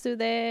it comes to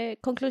the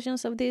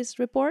conclusions of this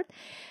report.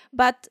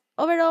 But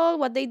overall,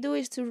 what they do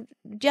is to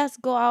just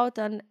go out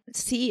and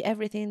see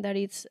everything that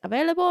is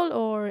available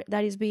or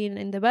that is being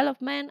in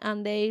development,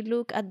 and they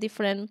look at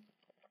different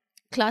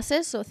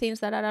classes, so things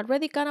that are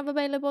already kind of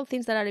available,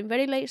 things that are in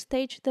very late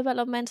stage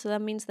development, so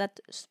that means that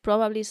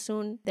probably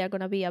soon they're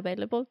going to be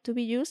available to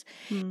be used.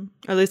 Or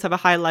at least have a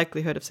high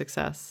likelihood of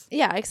success.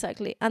 Yeah,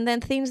 exactly. And then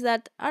things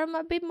that are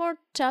a bit more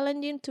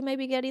challenging to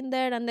maybe get in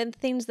there, and then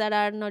things that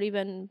are not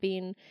even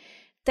being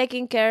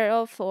taken care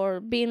of or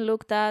being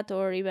looked at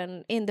or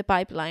even in the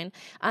pipeline.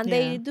 And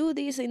they do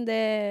this in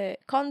the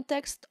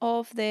context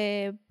of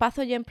the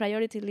pathogen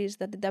priority list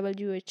that the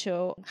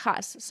WHO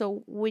has.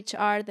 So which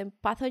are the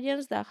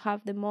pathogens that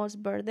have the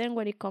most burden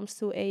when it comes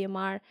to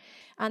AMR?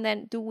 And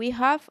then do we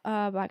have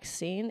a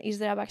vaccine? Is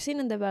there a vaccine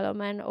in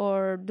development,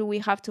 or do we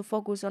have to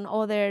focus on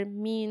other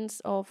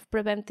means of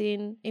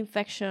preventing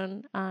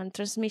infection and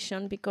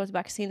transmission, because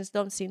vaccines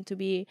don't seem to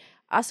be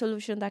a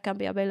solution that can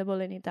be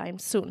available anytime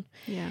soon?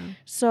 Yeah.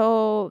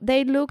 So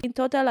they look in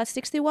total at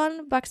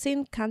 61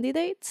 vaccine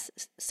candidates.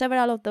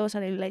 Several of those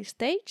are in late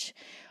stage.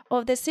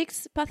 Of the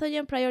 6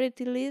 pathogen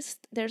priority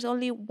list, there's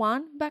only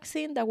one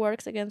vaccine that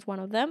works against one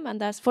of them, and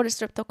that's for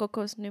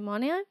Streptococcus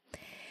pneumoniae.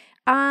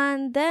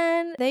 And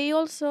then they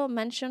also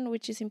mention,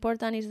 which is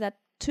important, is that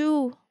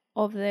 2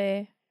 of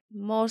the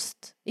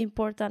most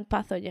important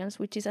pathogens,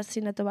 which is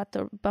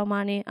Acinetobacter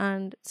baumannii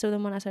and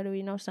Pseudomonas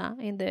aeruginosa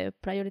in the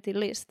priority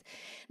list,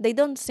 they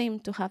don't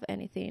seem to have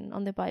anything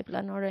on the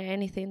pipeline or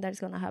anything that's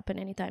going to happen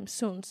anytime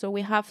soon. So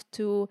we have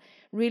to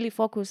really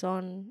focus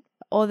on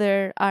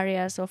other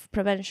areas of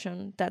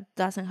prevention that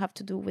doesn't have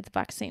to do with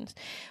vaccines.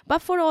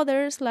 But for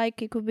others,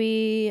 like it could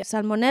be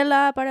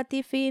Salmonella,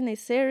 Paratyphi,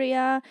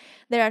 Neisseria,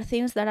 there are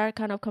things that are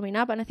kind of coming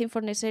up. And I think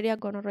for Neisseria,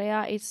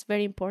 gonorrhea is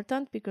very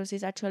important because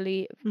it's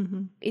actually,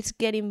 it's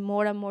getting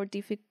more and more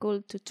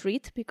difficult to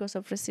treat because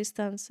of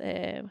resistance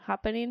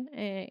happening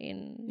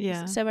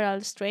in several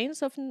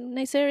strains of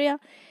Neisseria.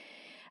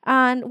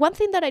 And one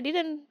thing that I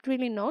didn't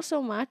really know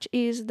so much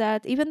is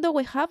that even though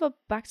we have a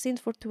vaccine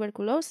for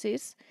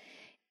tuberculosis,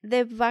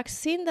 the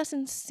vaccine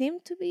doesn't seem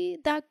to be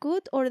that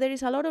good, or there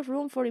is a lot of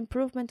room for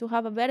improvement to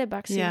have a better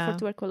vaccine for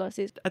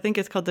tuberculosis. I think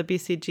it's called the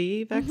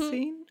BCG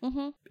vaccine.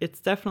 It's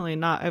definitely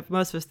not.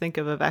 Most of us think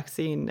of a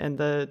vaccine and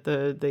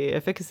the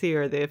efficacy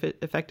or the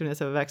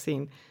effectiveness of a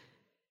vaccine.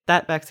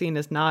 That vaccine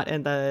is not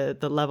in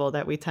the level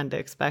that we tend to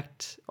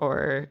expect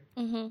or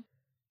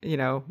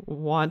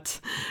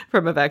want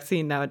from a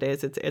vaccine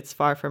nowadays. It's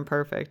far from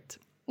perfect.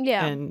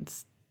 Yeah. And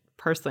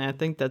personally, I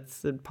think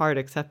that's in part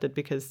accepted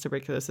because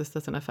tuberculosis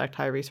doesn't affect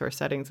high resource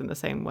settings in the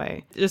same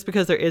way. Just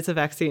because there is a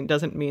vaccine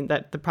doesn't mean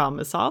that the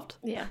problem is solved.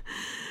 Yeah.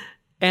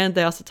 And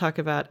they also talk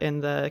about, in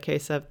the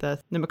case of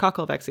the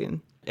pneumococcal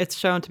vaccine, it's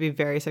shown to be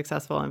very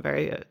successful and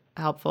very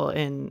helpful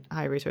in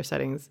high resource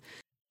settings,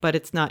 but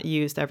it's not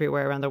used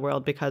everywhere around the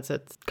world because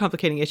it's a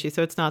complicating issue.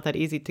 So it's not that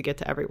easy to get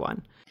to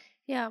everyone.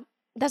 Yeah.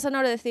 That's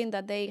another thing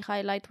that they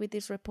highlight with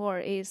this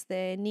report is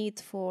the need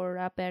for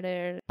a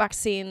better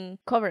vaccine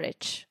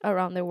coverage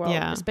around the world,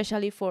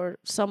 especially for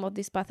some of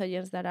these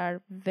pathogens that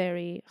are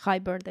very high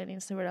burden in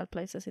several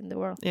places in the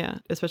world. Yeah,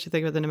 especially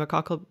think about the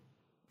pneumococcal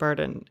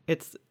burden.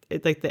 It's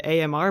like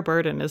the AMR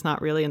burden is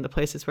not really in the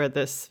places where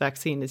this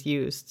vaccine is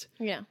used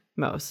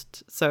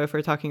most. So if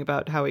we're talking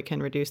about how we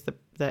can reduce the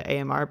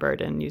AMR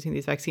burden using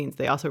these vaccines,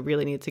 they also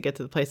really need to get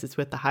to the places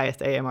with the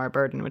highest AMR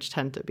burden, which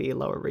tend to be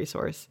lower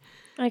resource.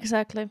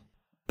 Exactly.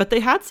 But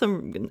they had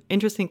some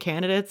interesting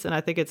candidates, and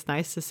I think it's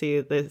nice to see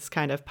this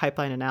kind of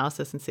pipeline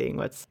analysis and seeing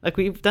what's... Like,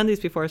 we've done these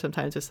before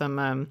sometimes with some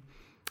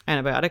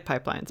antibiotic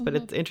pipelines, but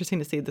it's interesting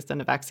to see this in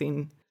a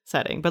vaccine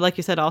setting. But like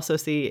you said, also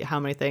see how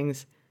many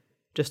things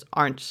just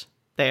aren't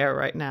there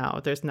right now.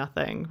 There's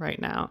nothing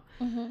right now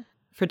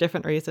for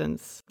different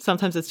reasons.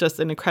 Sometimes it's just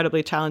an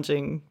incredibly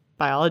challenging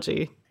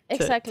biology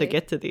to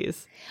get to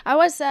these. I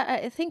was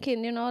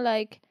thinking,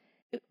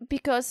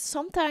 because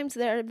sometimes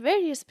there are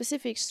very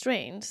specific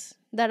strains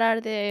that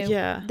are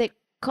the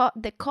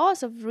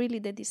cause of really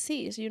the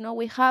disease.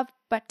 We have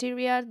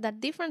bacteria that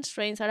different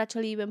strains are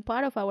actually even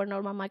part of our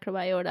normal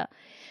microbiota.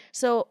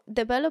 So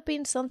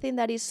developing something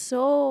that is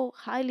so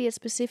highly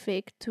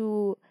specific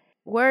to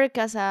work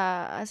as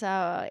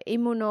a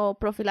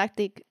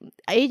immunoprophylactic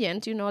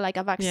agent, like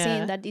a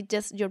vaccine that it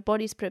just your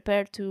body's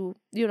prepared to,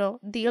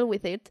 deal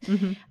with it.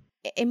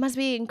 It must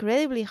be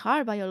incredibly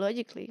hard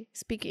biologically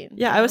speaking.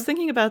 Yeah, I was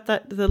thinking about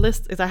that. The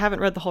list is, I haven't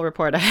read the whole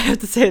report. I have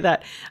to say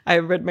that I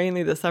read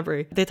mainly the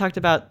summary. They talked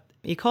about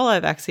E.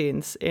 coli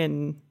vaccines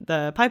in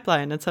the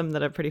pipeline and some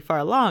that are pretty far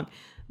along.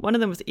 One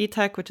of them was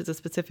ETEC, which is a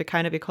specific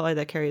kind of E. coli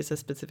that carries a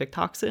specific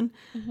toxin,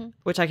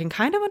 which I can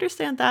kind of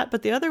understand that.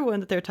 But the other one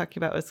that they're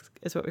talking about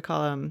is what we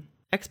call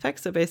XPEC.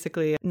 So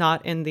basically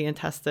not in the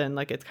intestine,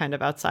 like it's kind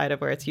of outside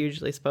of where it's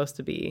usually supposed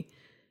to be.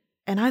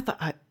 And I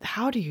thought,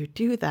 how do you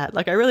do that?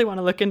 Like, I really want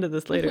to look into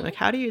this later. Like,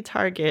 how do you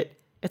target?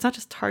 It's not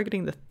just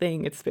targeting the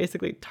thing. It's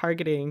basically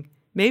targeting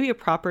maybe a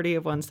property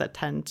of ones that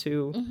tend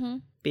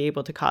to be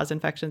able to cause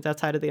infections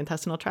outside of the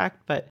intestinal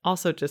tract, but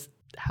also just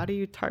how do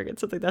you target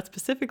something that's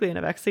specifically in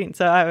a vaccine?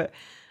 So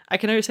I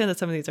can understand that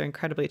some of these are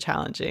incredibly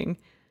challenging,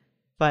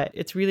 but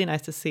it's really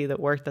nice to see the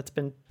work that's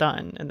been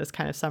done in this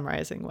kind of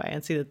summarizing way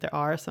and see that there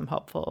are some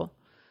helpful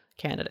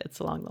candidates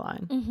along the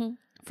line.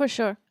 For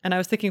sure. And I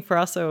was thinking for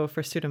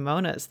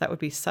Pseudomonas, that would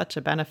be such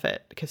a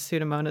benefit because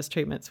Pseudomonas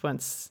treatments,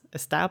 once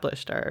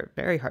established, are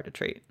very hard to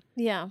treat.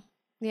 Yeah.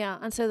 Yeah.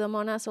 And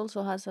Pseudomonas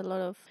also has a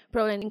lot of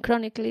problem in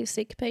chronically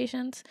sick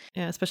patients.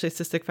 Yeah, especially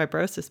cystic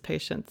fibrosis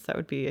patients. That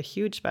would be a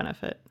huge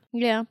benefit.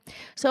 Yeah.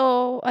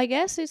 So I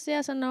guess it's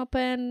just an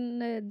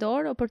open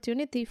door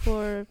opportunity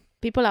for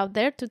people out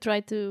there to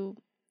try to,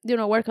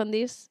 work on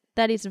this.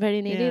 That is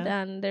very needed,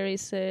 and there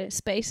is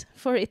space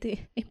for it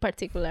in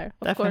particular.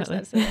 Of Definitely.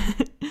 Course,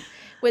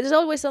 well, there's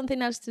always something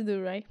else to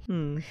do, right?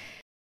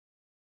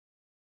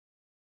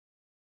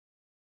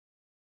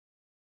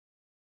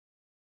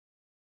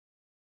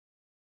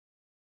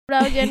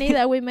 Proud, Jenny,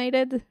 that we made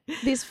it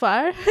this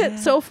far,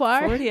 so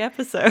far. 40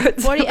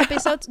 episodes. 40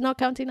 episodes, not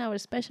counting our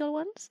special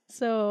ones.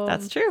 So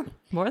that's true.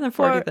 More than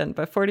 40 then,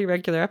 but 40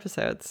 regular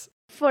episodes.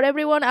 For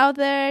everyone out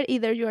there,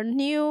 either you're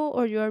new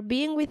or you're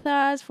being with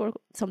us for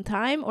some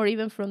time or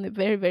even from the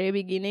very, very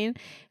beginning,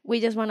 we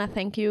just want to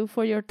thank you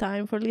for your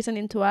time, for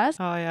listening to us.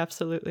 Oh, yeah,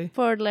 absolutely.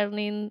 For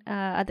learning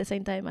at the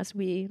same time as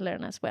we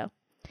learn as well.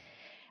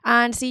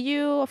 And see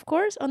you, of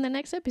course, on the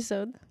next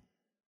episode.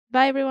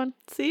 Bye, everyone.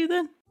 See you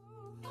then.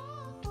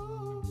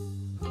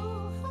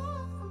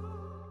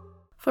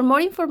 For more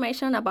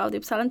information about the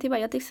Uppsala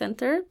Antibiotic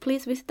Center,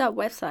 please visit our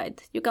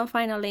website. You can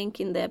find a link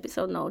in the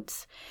episode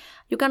notes.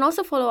 You can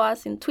also follow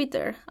us in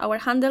Twitter. Our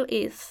handle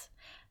is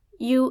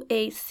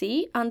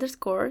UAC_UU.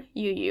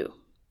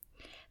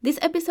 This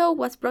episode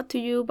was brought to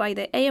you by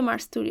the AMR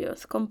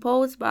Studios,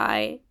 composed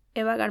by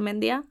Eva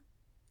Garmendia,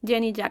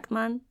 Jenny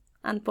Jackman,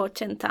 and Po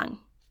Chen Tang.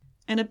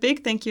 And a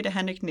big thank you to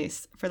Henrik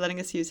Nies for letting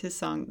us use his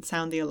song,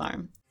 Sound the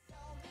Alarm.